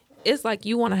 30, it's like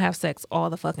you want to have sex all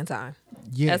the fucking time.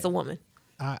 Yeah. As a woman.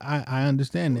 I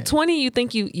understand that. 20, you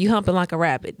think you humping like a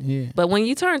rabbit. Yeah. But when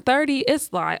you turn 30,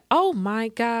 it's like, oh my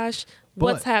gosh,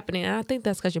 what's But- happening? And I think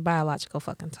that's because your biological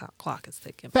fucking clock is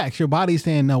ticking. Facts. Your body's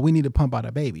saying, no, we need to pump out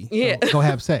a baby. So Yeah. go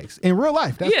have sex. In real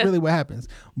life, that's Yeah. really what happens.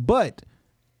 But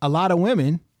a lot of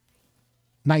women,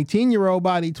 19-year-old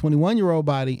body, 21-year-old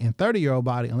body, and 30-year-old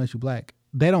body, unless you're black,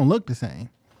 they don't look the same.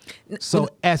 So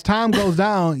as time goes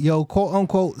down, your quote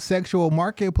unquote sexual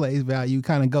marketplace value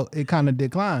kind of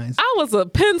declines. I was a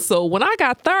pencil. When I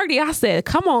got 30, I said,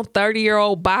 come on,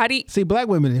 30-year-old body. See, black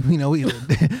women, you know,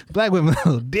 black women a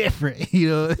little different, you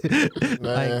know.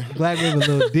 Like black women a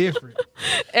little different.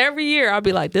 Every year, I'll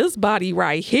be like, this body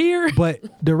right here. But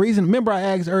the reason, remember I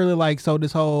asked earlier, like, so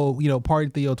this whole, you know, party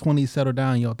through your 20s, settle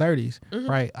down in your 30s,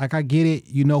 right? Like, I get it,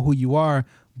 you know who you are,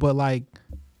 but like,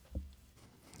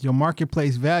 your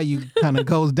marketplace value kind of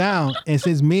goes down. And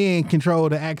since men control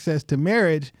the access to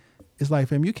marriage, it's like,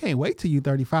 fam, you can't wait till you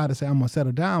 35 to say, I'm going to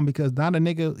settle down, because not a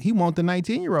nigga, he want the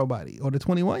 19-year-old body or the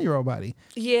 21-year-old body.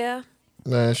 Yeah.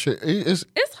 man, shit, it's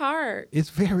It's hard.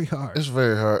 It's very hard.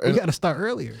 very hard. You got to start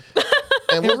earlier.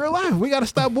 And In real life, we got to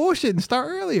stop bullshit and start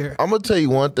earlier. I'm gonna tell you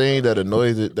one thing that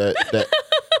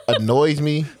annoys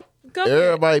me. Go ahead.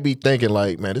 Everybody be thinking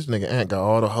like, man, this nigga ain't got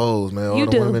all the hoes, man. All You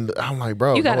the do. women. I'm like,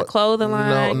 bro, You got no, a clothing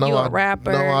line. No, you a I-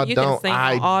 rapper. No, I you don't. can sing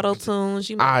on auto tunes.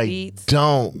 You make I beats.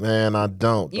 don't, man. I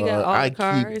don't. You got dog. all the I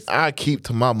cars. I keep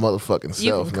to my motherfucking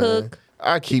You self, can man. cook.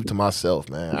 I keep to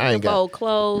myself, man. I ain't Fold got.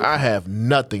 clothes. I have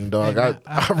nothing, dog. Hey,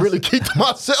 I really keep to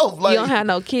myself. Like, You don't have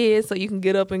no kids, so you can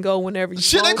get up and go whenever you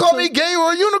shit, they want call to. me gay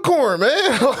or a unicorn,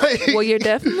 man. Like, Well, you're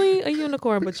definitely a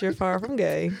unicorn, but you're far from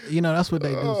gay. You know, that's what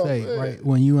they do Oh, say, man. right?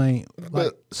 When you ain't like.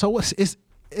 But- So what's it's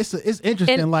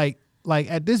interesting. And- like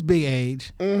at this big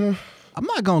age, I'm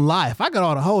not gonna lie. If I got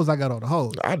all the hoes, I got all the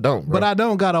hoes. I don't, bro. But I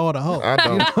don't got all the hoes. I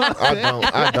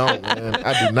don't. I don't, man.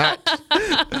 I do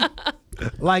not.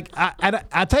 Like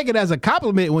I take it as a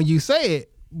compliment when you say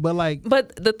it, but like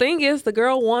But the thing is, the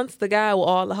girl wants the guy with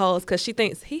all the hoes because she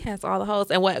thinks he has all the hoes.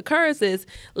 And what occurs is,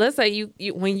 let's say you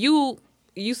when you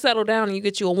settle down and you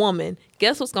get you a woman,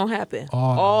 guess what's gonna happen?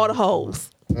 All the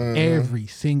hoes. every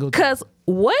single time. Cause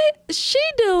what she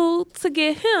do to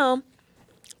get him,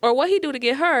 or what he do to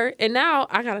get her, and now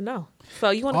I gotta know.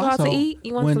 So you want to go out to Also, eat?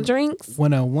 You want when- some drinks?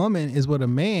 When a woman is with a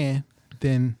man,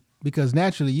 then because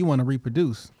naturally you want to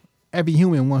reproduce. Every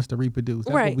human wants to reproduce.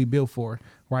 That's Right. what we built for,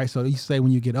 right? So you say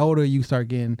when you get older, you start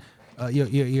getting your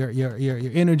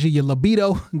energy, your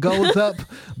libido goes up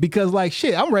because like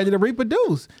shit, I'm ready to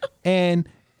reproduce. And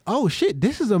oh shit,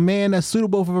 this is a man that's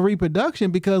suitable for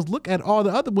reproduction because look at all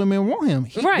the other women want him.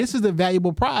 Right. This is a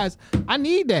valuable prize. I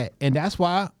need that, and that's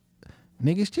why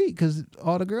niggas cheat because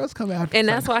all the girls come out. And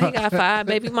that's why he got 5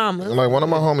 baby mamas. Like one of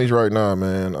my homies right now,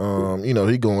 man. You know,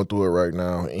 he going through it right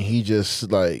now, and he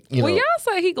just like, you When know. y'all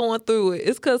say he going through it,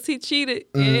 it's because he cheated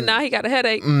and now he got a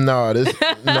headache. No,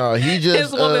 he just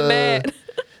His woman mad.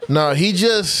 No, he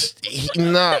just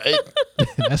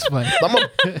That's funny.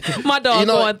 My dog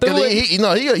going through 'cause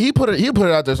it. he put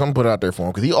it out there, so I'm gonna put it out there for him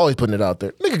because he always putting it out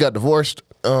there. Nigga got divorced.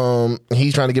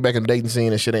 He's trying to get back in the dating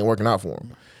scene and shit ain't working out for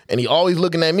him. And he always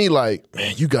looking at me like,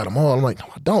 man, you got them all. I'm like, no,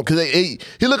 I don't. Because he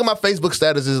look at my Facebook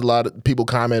statuses, a lot of people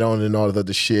comment on it and all the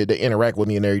other shit. They interact with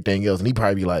me and everything else. And he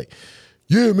probably be like,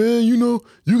 yeah, man, you know,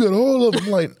 you got all of them.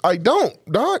 I'm like, I don't,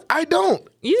 dog. I don't.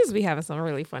 You just be having some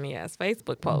really funny ass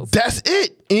Facebook posts. That's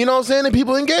it. You know what I'm saying? And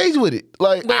people engage with it.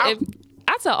 Like, But if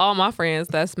I tell all my friends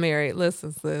that's married,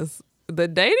 listen, sis, the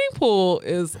dating pool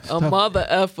is a mother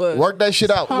effer. work that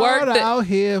shit out. Hard Work the- out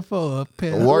here for a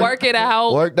pill. Work it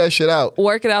out. Work that shit out.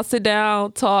 Work it out. Sit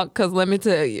down, talk. Cause let me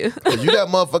tell you, 'Cause you got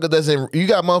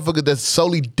motherfuckers that's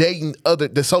solely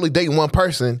dating one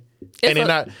person. And they're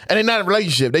not in a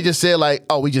relationship. They just said like,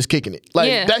 "Oh, we just kicking it." Like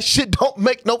Yeah. that shit don't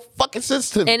make no fucking sense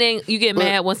to me. and then you get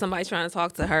mad when somebody's trying to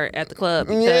talk to her at the club,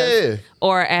 Yeah.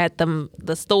 or at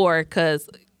the store, because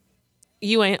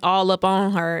you ain't all up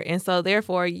on her, and so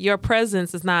therefore your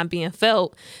presence is not being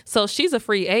felt. So she's a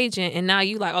free agent, and now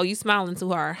you like, oh, you smiling too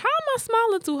hard. How am I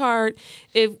smiling too hard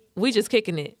if we just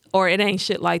kicking it, or it ain't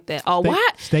shit like that? Oh,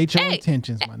 what? State your Hey,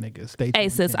 intentions, my nigga. State Hey, your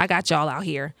sis, intentions. I got y'all out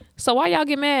here. So why y'all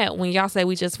get mad when y'all say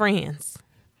we just friends?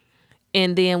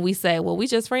 And then we say, well, we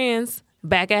just friends.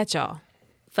 Back at y'all,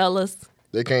 fellas.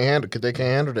 They can't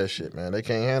handle that shit, man. They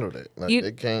can't handle that. Like You-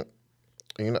 they can't.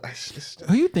 You know, it's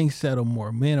Who you think settle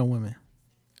more, men or women?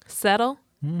 Settle.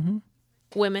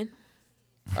 Women.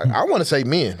 I want to say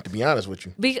men, to be honest with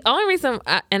you. The only reason,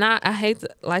 I hate to,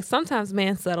 like, sometimes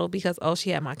men settle because, oh,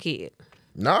 she had my kid.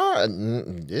 Nah,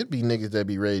 it'd be niggas that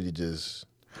be ready to just.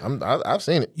 I've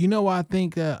seen it. You know why I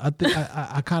think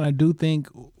I kind of do think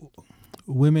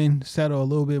women settle a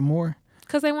little bit more.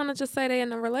 Because they want to just say they're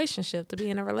in a relationship, to be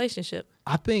in a relationship.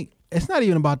 I think it's not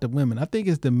even about the women. I think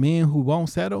it's the men who won't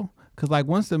settle. Because like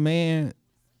once a man,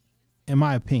 in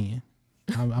my opinion,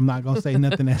 I'm not gonna say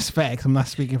nothing that's facts. I'm not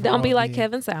speaking for Don't all be like men.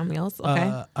 Kevin Samuels,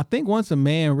 okay? I think once a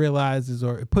man realizes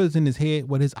or puts in his head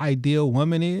what his ideal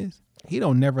woman is, he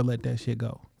don't never let that shit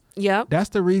go. Yep. That's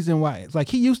the reason why. It's like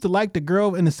he used to like the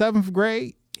girl in the 7th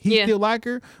grade. He Yeah. still like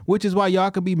her, which is why y'all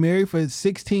could be married for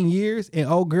 16 years and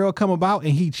old girl come about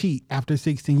and he cheat after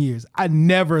 16 years. I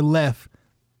never left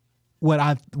what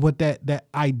that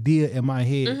idea in my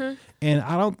head.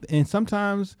 Mm-hmm. And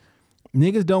sometimes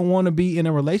niggas don't want to be in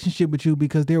a relationship with you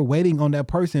because they're waiting on that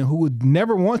person who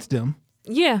never wants them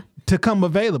Yeah. to come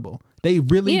available. They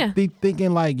really Yeah. be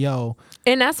thinking like, yo,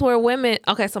 And that's where women,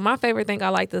 okay, so my favorite thing I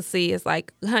like to see is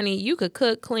like, honey, you could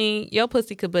cook, clean, your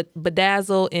pussy could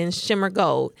bedazzle and shimmer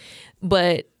gold.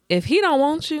 But if he don't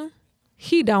want you,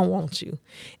 he don't want you.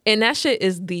 And that shit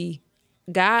is the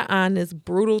God honest,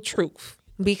 brutal truth.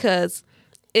 Because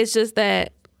it's just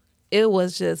that it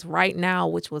was just right now,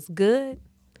 which was good.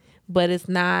 but it's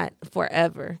not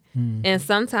forever. And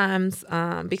sometimes,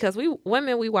 because we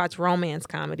women, we watch romance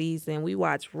comedies and we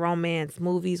watch romance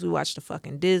movies, we watch the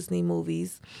fucking Disney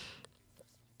movies,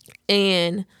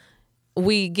 and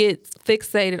we get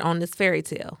fixated on this fairy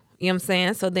tale. You know what I'm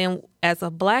saying? So then as a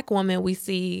black woman, we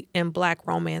see in black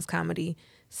romance comedy,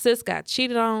 sis got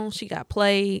cheated on, she got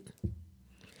played,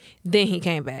 then he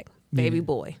came back, baby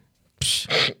boy.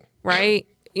 Right?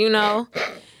 You know?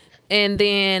 And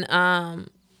then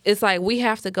it's like we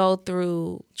have to go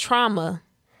through trauma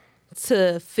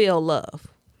to feel love.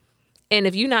 And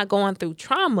if you're not going through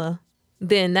trauma,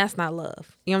 then that's not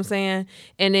love. You know what I'm saying?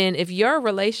 And then if your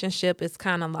relationship is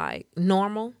kind of like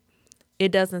normal,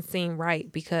 it doesn't seem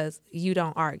right because you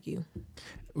don't argue.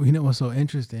 You know what's so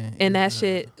interesting? And that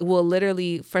shit will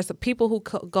literally, for some people who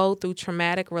go through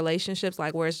traumatic relationships,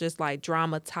 like where it's just like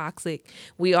drama, toxic,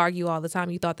 we argue all the time.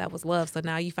 You thought that was love, so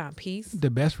now you found peace. The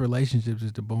best relationships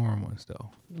is the boring ones, though.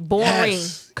 Boring.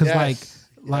 Because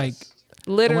like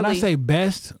Literally. when I say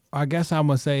best, I guess I'm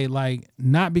gonna say like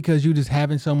not because you just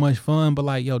having so much fun, but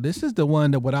like, yo, this is the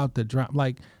one that without the drama.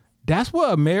 Like that's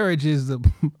what a marriage is.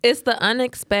 It's the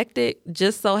unexpected,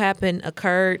 just so happen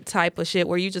occurred type of shit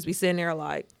where you just be sitting there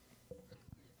like,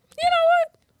 you know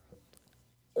what?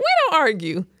 We don't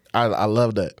argue. I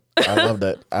love that. I love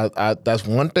that. I that's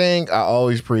one thing I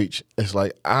always preach. It's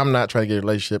like I'm not trying to get a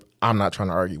relationship. I'm not trying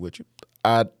to argue with you.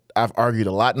 I've argued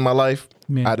a lot in my life.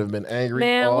 Man. I'd have been angry.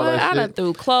 Man, all what? that I shit. done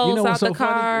threw clothes You know out what's the so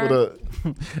funny? car.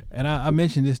 What And I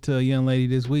mentioned this to a young lady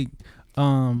this week.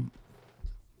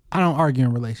 I don't argue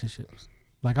in relationships.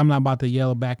 Like I'm not about to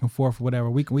yell back and forth or whatever.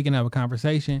 We can have a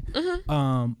conversation.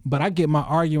 But I get my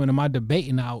arguing and my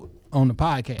debating out on the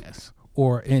podcast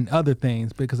or in other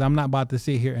things because I'm not about to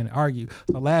sit here and argue.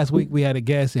 So last week we had a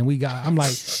guest and I'm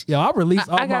like, yo, I released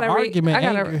all my argument.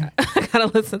 I gotta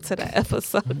listen to that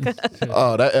episode.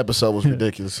 Oh, that episode was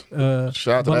ridiculous.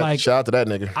 Shout out to that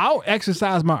nigga. I'll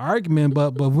exercise my argument,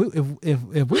 but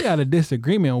if we got a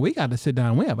disagreement, we got to sit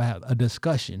down and we have a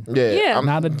discussion. Yeah.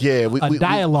 Not a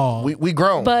dialogue. We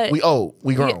grown. But- we grown.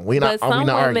 Yeah, we not but some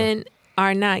arguing. women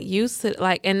are not used to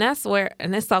like, and that's where,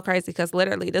 and it's so crazy because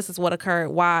literally this is what occurred.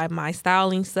 Why my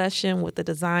styling session with the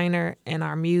designer and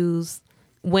our muse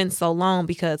went so long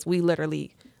because we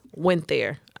literally went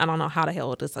there. I don't know how the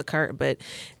hell this occurred, but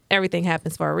everything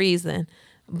happens for a reason.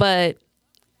 But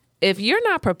if you're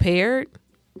not prepared,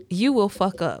 you will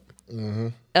fuck up. Mm-hmm.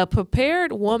 A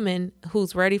prepared woman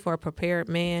who's ready for a prepared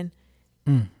man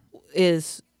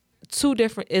is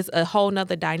is a whole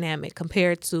nother dynamic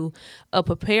compared to a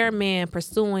prepared man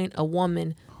pursuing a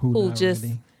woman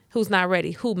who's not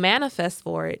ready, who manifests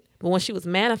for it. But when she was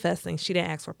manifesting, she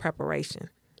didn't ask for preparation,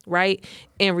 right?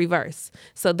 In reverse.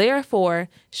 So therefore,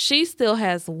 she still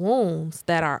has wounds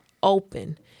that are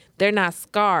open. They're not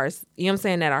scars, you know what I'm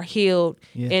saying, that are healed.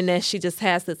 Yes. And then she just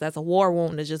has this as a war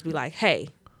wound to just be like, hey,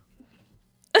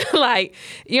 like,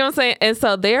 you know what I'm saying? And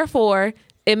so therefore,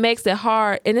 it makes it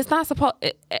hard, and it's not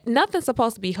nothing's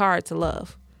supposed to be hard to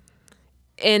love.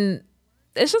 And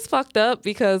it's just fucked up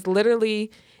because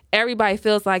literally everybody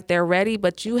feels like they're ready,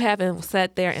 but you haven't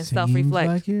sat there and self-reflect.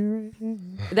 Like you're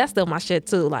ready. That's still my shit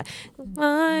too. Like,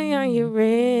 why are you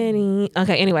ready?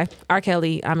 Okay, anyway, R.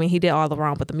 Kelly, I mean, he did all the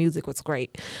wrong, but the music was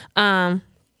great. But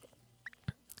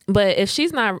if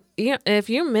she's not, if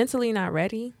you're mentally not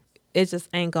ready, it just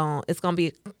ain't gonna, it's gonna be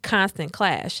a constant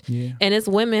clash. Yeah. And it's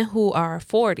women who are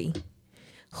 40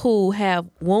 who have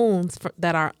wounds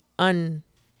that are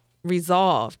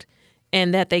unresolved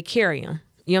and that they carry them.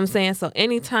 You know what I'm saying? So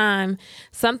anytime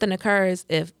something occurs,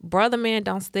 if brother man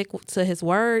don't stick to his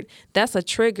word, that's a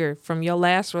trigger from your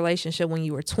last relationship when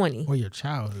you were 20. Or your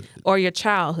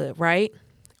childhood. Right?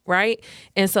 Right?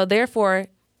 And so therefore,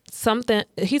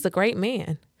 he's a great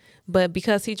man, but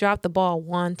because he dropped the ball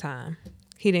one time,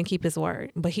 he didn't keep his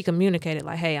word, but he communicated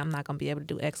like, hey, I'm not going to be able to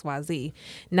do X, Y, Z.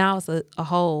 Now it's a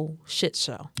whole shit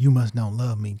show. You must don't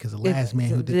love me because the last man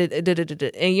who did. And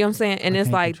you know what I'm saying? And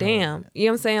it's like, control damn, you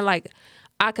know what I'm saying? Like,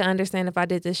 I can understand if I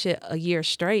did this shit a year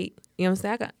straight, you know what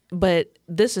I'm saying? But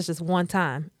this is just one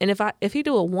time. And if he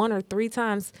do it 1 or 3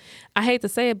 times, I hate to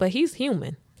say it, but he's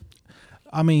human.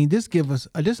 I mean, just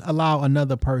allow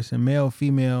another person, male,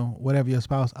 female, whatever your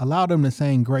spouse, allow them the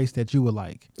same grace that you would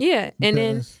like. Yeah.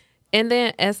 Because- And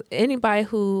then as anybody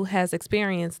who has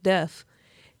experienced death,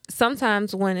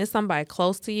 sometimes when it's somebody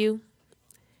close to you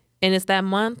and it's that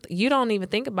month, you don't even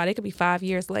think about it. It could be 5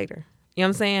 years later. You know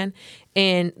what I'm saying?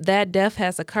 And that death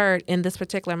has occurred in this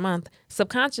particular month.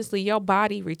 Subconsciously, your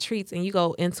body retreats and you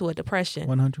go into a depression.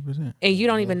 100%. And you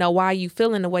don't even know why you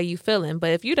feeling the way you feeling.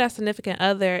 But if you that significant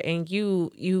other and you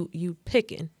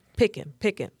picking,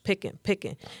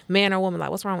 man or woman, like,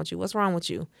 what's wrong with you? What's wrong with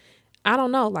you? I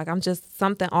don't know, like I'm just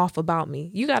something off about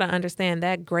me. You got to understand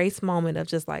that grace moment of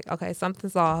just like, okay,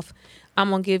 something's off.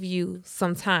 I'm going to give you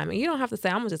some time. And you don't have to say,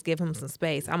 I'm going to just give him some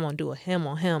space. I'm going to do a him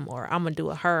on him, or I'm going to do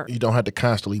a her. You don't have to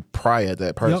constantly pry at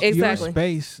that person. Exactly. Your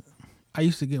space. I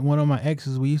used to get one of my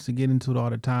exes. We used to get into it all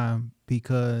the time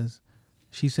because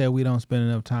she said we don't spend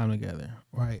enough time together,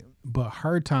 right? But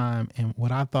her time and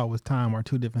what I thought was time are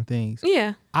two different things.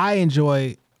 Yeah. I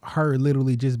enjoy her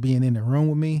literally just being in the room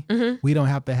with me. Mm-hmm. We don't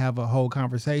have to have a whole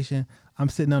conversation. I'm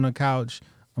sitting on the couch.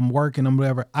 I'm working. I'm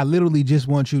whatever. I literally just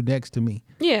want you next to me.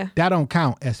 Yeah. That don't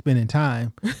count as spending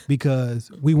time because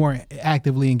we weren't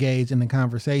actively engaged in the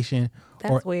conversation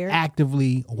or That's weird.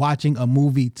 actively watching a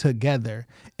movie together.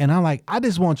 And I'm like, I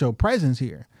just want your presence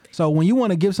here. So when you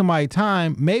want to give somebody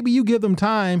time, maybe you give them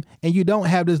time and you don't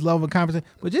have this level of conversation,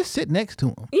 but just sit next to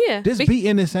them. Yeah. Just be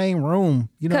in the same room.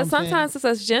 You know what I'm Because sometimes it's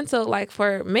as gentle, like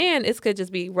for men, it could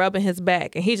just be rubbing his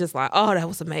back and he's just like, oh, that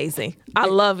was amazing. I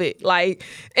love it. Like,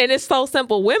 and it's so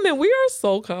simple. Women, we are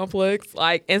so complex.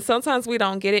 Like, and sometimes we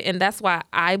don't get it. And that's why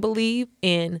I believe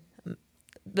in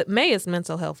May is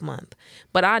Mental Health Month.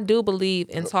 But I do believe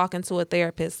in talking to a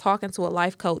therapist, talking to a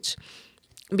life coach,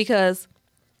 because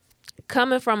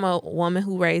coming from a woman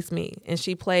who raised me and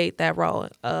she played that role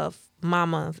of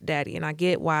mama, daddy, and I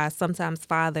get why sometimes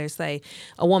fathers say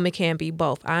a woman can't be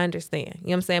both. I understand. You know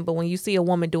what I'm saying? But when you see a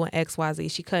woman doing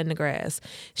XYZ, she cutting the grass,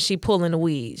 she pulling the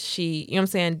weeds, she, you know what I'm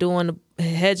saying, doing the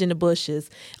hedging the bushes,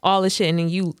 all this shit. And then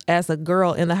you, as a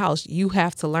girl in the house, you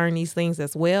have to learn these things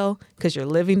as well because you're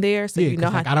living there. So you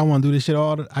know how. Like, I don't want to do this shit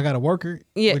I got a worker,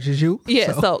 which is you.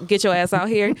 Yeah. So get your ass out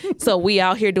here. So we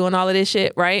out here doing all of this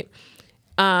shit, right?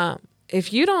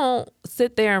 If you don't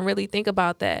sit there and really think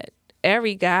about that,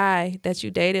 every guy that you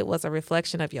dated was a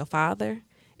reflection of your father.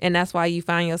 And that's why you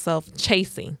find yourself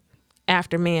chasing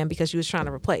after men because you was trying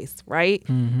to replace, right?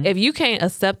 Mm-hmm. If you can't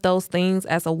accept those things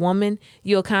as a woman,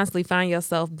 you'll constantly find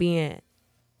yourself being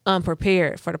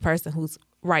unprepared for the person who's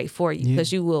right for you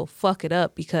because you will fuck it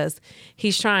up because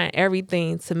he's trying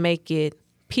everything to make it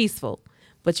peaceful.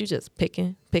 But you just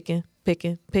picking.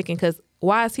 Because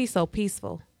why is he so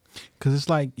peaceful? Because it's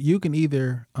like you can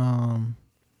either,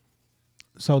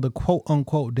 so the quote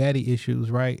unquote daddy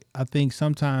issues, right? I think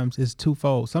sometimes it's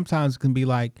twofold. Sometimes it can be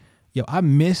like, yo, I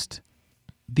missed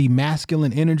the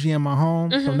masculine energy in my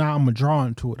home. So now I'm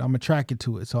drawn to it. I'm attracted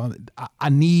to it. So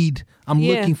I'm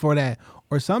looking for that.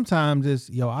 Or sometimes it's,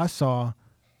 yo, I saw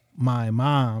my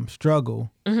mom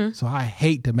struggle. So I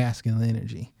hate the masculine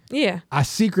energy. Yeah. I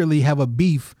secretly have a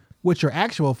beef with your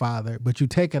actual father, but you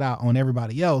take it out on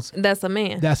everybody else. That's a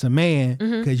man. That's a man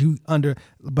because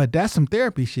but that's some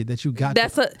therapy shit that you got.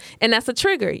 That's a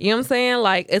trigger. You know what I'm saying?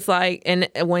 Like, it's like, and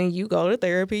when you go to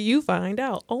therapy, you find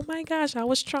out, oh my gosh, I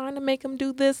was trying to make him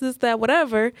do this, that,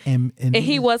 whatever. And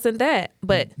he wasn't that.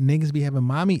 But niggas be having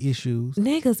mommy issues.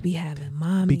 Niggas be having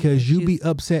mommy because issues. You be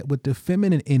upset with the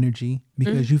feminine energy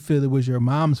because you feel it was your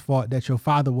mom's fault that your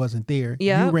father wasn't there.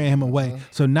 Yep. You ran him away.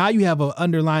 So now you have an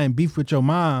underlying beef with your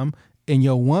mom and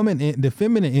your woman, the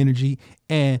feminine energy.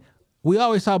 And we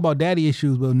always talk about daddy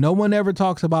issues, but no one ever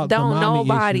talks about the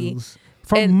mommy issues.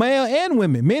 From male and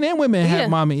women. Men and women have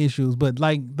mommy issues, but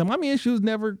like the mommy issues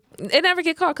never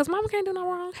get caught because mama can't do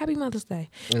no wrong. Happy Mother's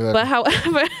Day. Yeah. But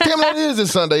however. Damn, that is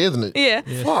this Sunday, isn't it? Yeah.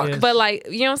 Fuck. Yes. But like,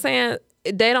 you know what I'm saying?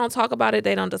 They don't talk about it.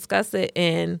 They don't discuss it.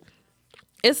 And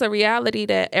it's a reality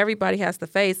that everybody has to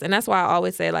face. And that's why I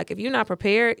always say, like, if you're not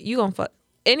prepared,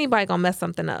 anybody gonna mess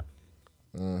something up.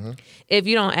 If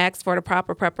you don't ask for the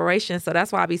proper preparation. So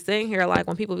that's why I be sitting here, like,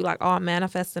 when people be like, oh, I'm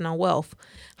manifesting on wealth.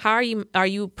 How are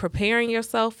you preparing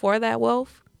yourself for that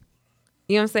wealth?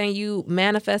 You know what I'm saying? You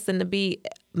manifesting to be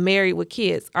married with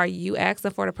kids. Are you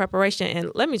asking for the preparation?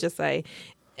 And let me just say,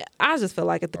 I just feel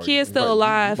like if the kid's still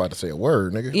alive, you about to say a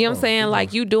word, nigga. You know what I'm saying?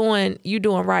 Like, you doing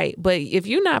right. But if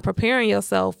you're not preparing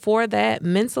yourself for that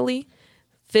mentally,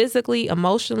 physically,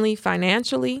 emotionally,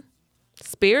 financially,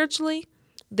 spiritually,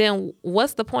 then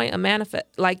what's the point of manifest?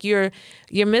 Like, you're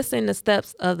missing the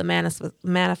steps of the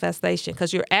manifestation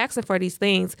because you're asking for these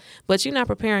things, but you're not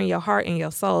preparing your heart and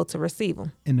your soul to receive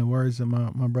them. In the words of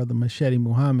my brother Machete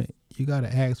Muhammad, you got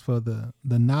to ask for the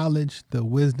knowledge, the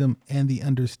wisdom, and the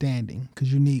understanding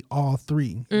because you need all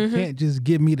three. You can't just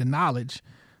give me the knowledge.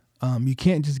 You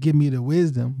can't just give me the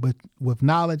wisdom, but with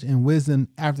knowledge and wisdom,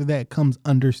 after that comes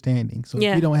understanding. So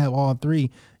if you don't have all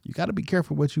three, you got to be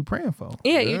careful what you praying for.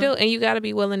 Yeah, you do. And you got to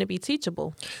be willing to be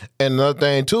teachable. And another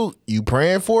thing, too, you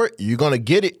praying for it, you're going to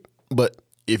get it. But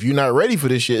if you're not ready for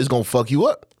this shit, it's going to fuck you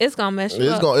up. It's going to mess you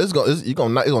up. It's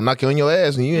going to knock you on your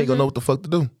ass and you ain't going to know what the fuck to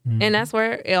do. And that's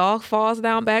where it all falls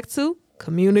down back to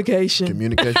Communication.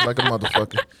 Communication like a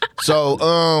motherfucker.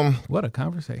 So, What a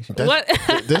conversation. What?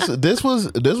 this was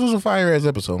a fire ass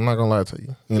episode. I'm not gonna lie to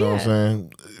you. You know what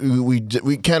I'm saying?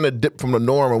 We kind of dipped from the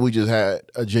norm, and we just had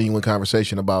a genuine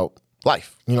conversation about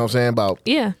life. You know what I'm saying? About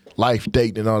Yeah. life,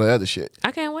 dating, and all that other shit.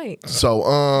 I can't wait.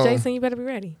 So, Jason, you better be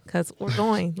ready because we're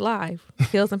going live.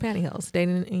 Heels and pantyhose,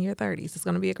 dating in your 30s. It's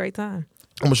going to be a great time.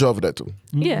 I'm gonna show up for that too.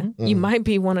 Yeah, you might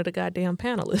be one of the goddamn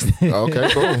panelists. Okay,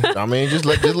 cool. I mean, just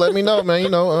let me know,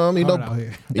 man.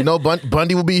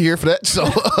 Bundy will be here for that. So,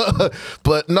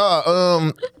 but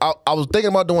no, I was thinking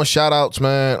about doing shout outs,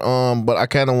 man. But I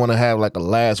kind of want to have like a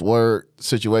last word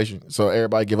situation. So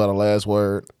everybody give out a last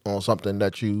word on something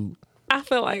that you. I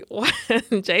feel like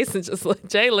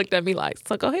Jay looked at me like,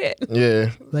 so go ahead.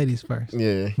 Yeah. Ladies first.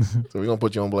 Yeah. So we're gonna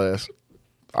put you on blast.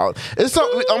 It's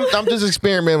something. I'm just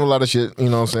experimenting with a lot of shit. You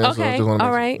know what I'm saying? Okay. So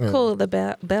All right. Cool.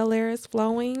 The bell air is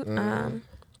flowing.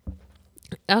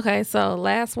 Okay. So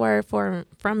last word from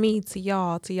me to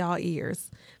y'all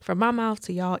ears, from my mouth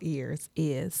to y'all ears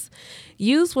is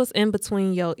use what's in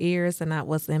between your ears and not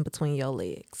what's in between your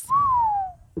legs.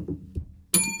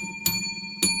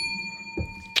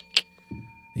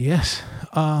 Yes.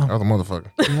 Other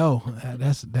motherfucker. Yo,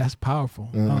 that's powerful.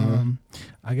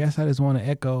 I guess I just want to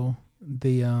echo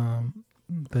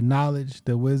the knowledge,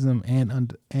 the wisdom,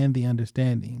 and the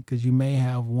understanding, because you may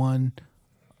have 1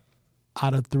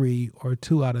 out of 3 or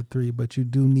 2 out of 3, but you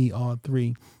do need all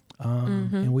 3.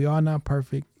 And we are not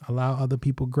perfect. Allow other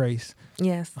people grace.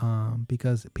 Yes.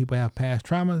 Because people have past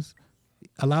traumas.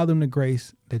 Allow them the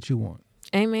grace that you want.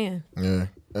 Amen. Yeah.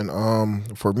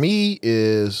 And for me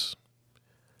is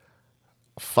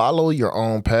follow your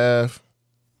own path.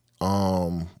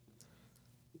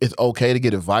 It's okay to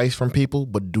get advice from people,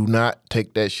 but do not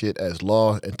take that shit as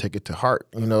law and take it to heart,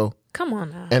 you know? Come on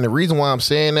now. And the reason why I'm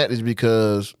saying that is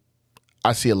because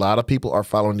I see a lot of people are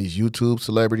following these YouTube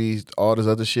celebrities, all this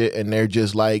other shit, and they're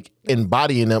just like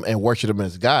embodying them and worship them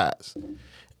as gods.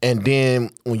 And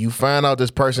then when you find out this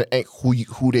person ain't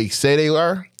who they say they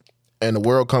are, and the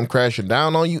world come crashing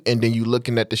down on you, and then you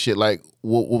looking at the shit like,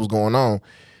 what was going on?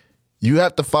 You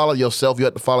have to follow yourself. You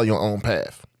have to follow your own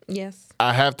path. Yes.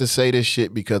 I have to say this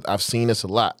shit because I've seen this a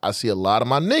lot. I see a lot of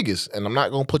my niggas, and I'm not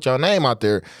going to put your name out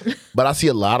there, but I see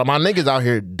a lot of my niggas out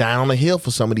here down the hill for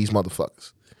some of these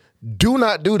motherfuckers. Do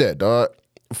not do that, dog.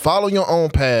 Follow your own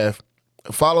path.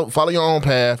 Follow your own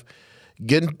path.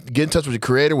 Get in touch with your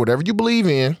creator, whatever you believe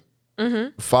in.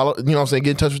 Follow, you know what I'm saying?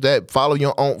 Get in touch with that. Follow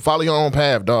your own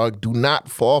path, dog. Do not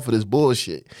fall for this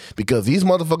bullshit, because these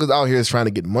motherfuckers out here is trying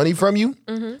to get money from you.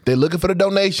 They're looking for the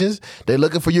donations. They're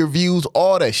looking for your views,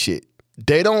 all that shit.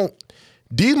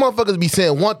 These motherfuckers be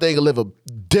saying one thing and live a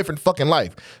different fucking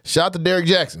life. Shout out to Derek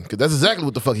Jackson, because that's exactly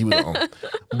what the fuck he was on.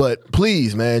 But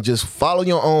please, man, just follow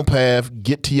your own path.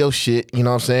 Get to your shit, you know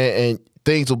what I'm saying? And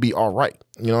things will be all right.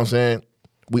 You know what I'm saying?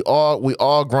 We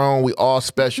all grown. We all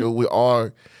special. We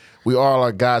all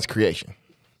are God's creation.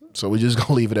 So we're just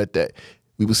gonna leave it at that.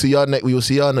 We will see y'all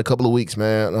in a couple of weeks,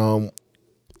 man.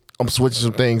 I'm switching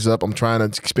some things up. I'm trying to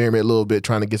experiment a little bit,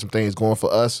 trying to get some things going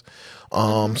for us.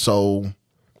 So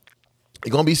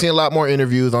you're gonna be seeing a lot more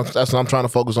interviews. That's what I'm trying to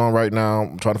focus on right now.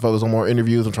 I'm trying to focus on more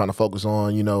interviews. I'm trying to focus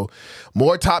on,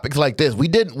 more topics like this. We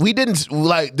didn't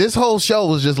like, this whole show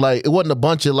was just like, it wasn't a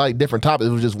bunch of like different topics.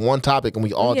 It was just one topic, and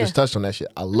we all just touched on that shit.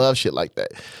 I love shit like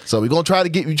that. So we're gonna try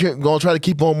to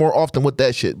keep on more often with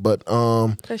that shit. But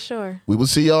for sure. we will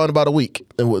see y'all in about a week,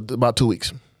 about 2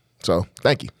 weeks. So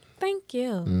thank you. Thank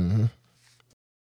you.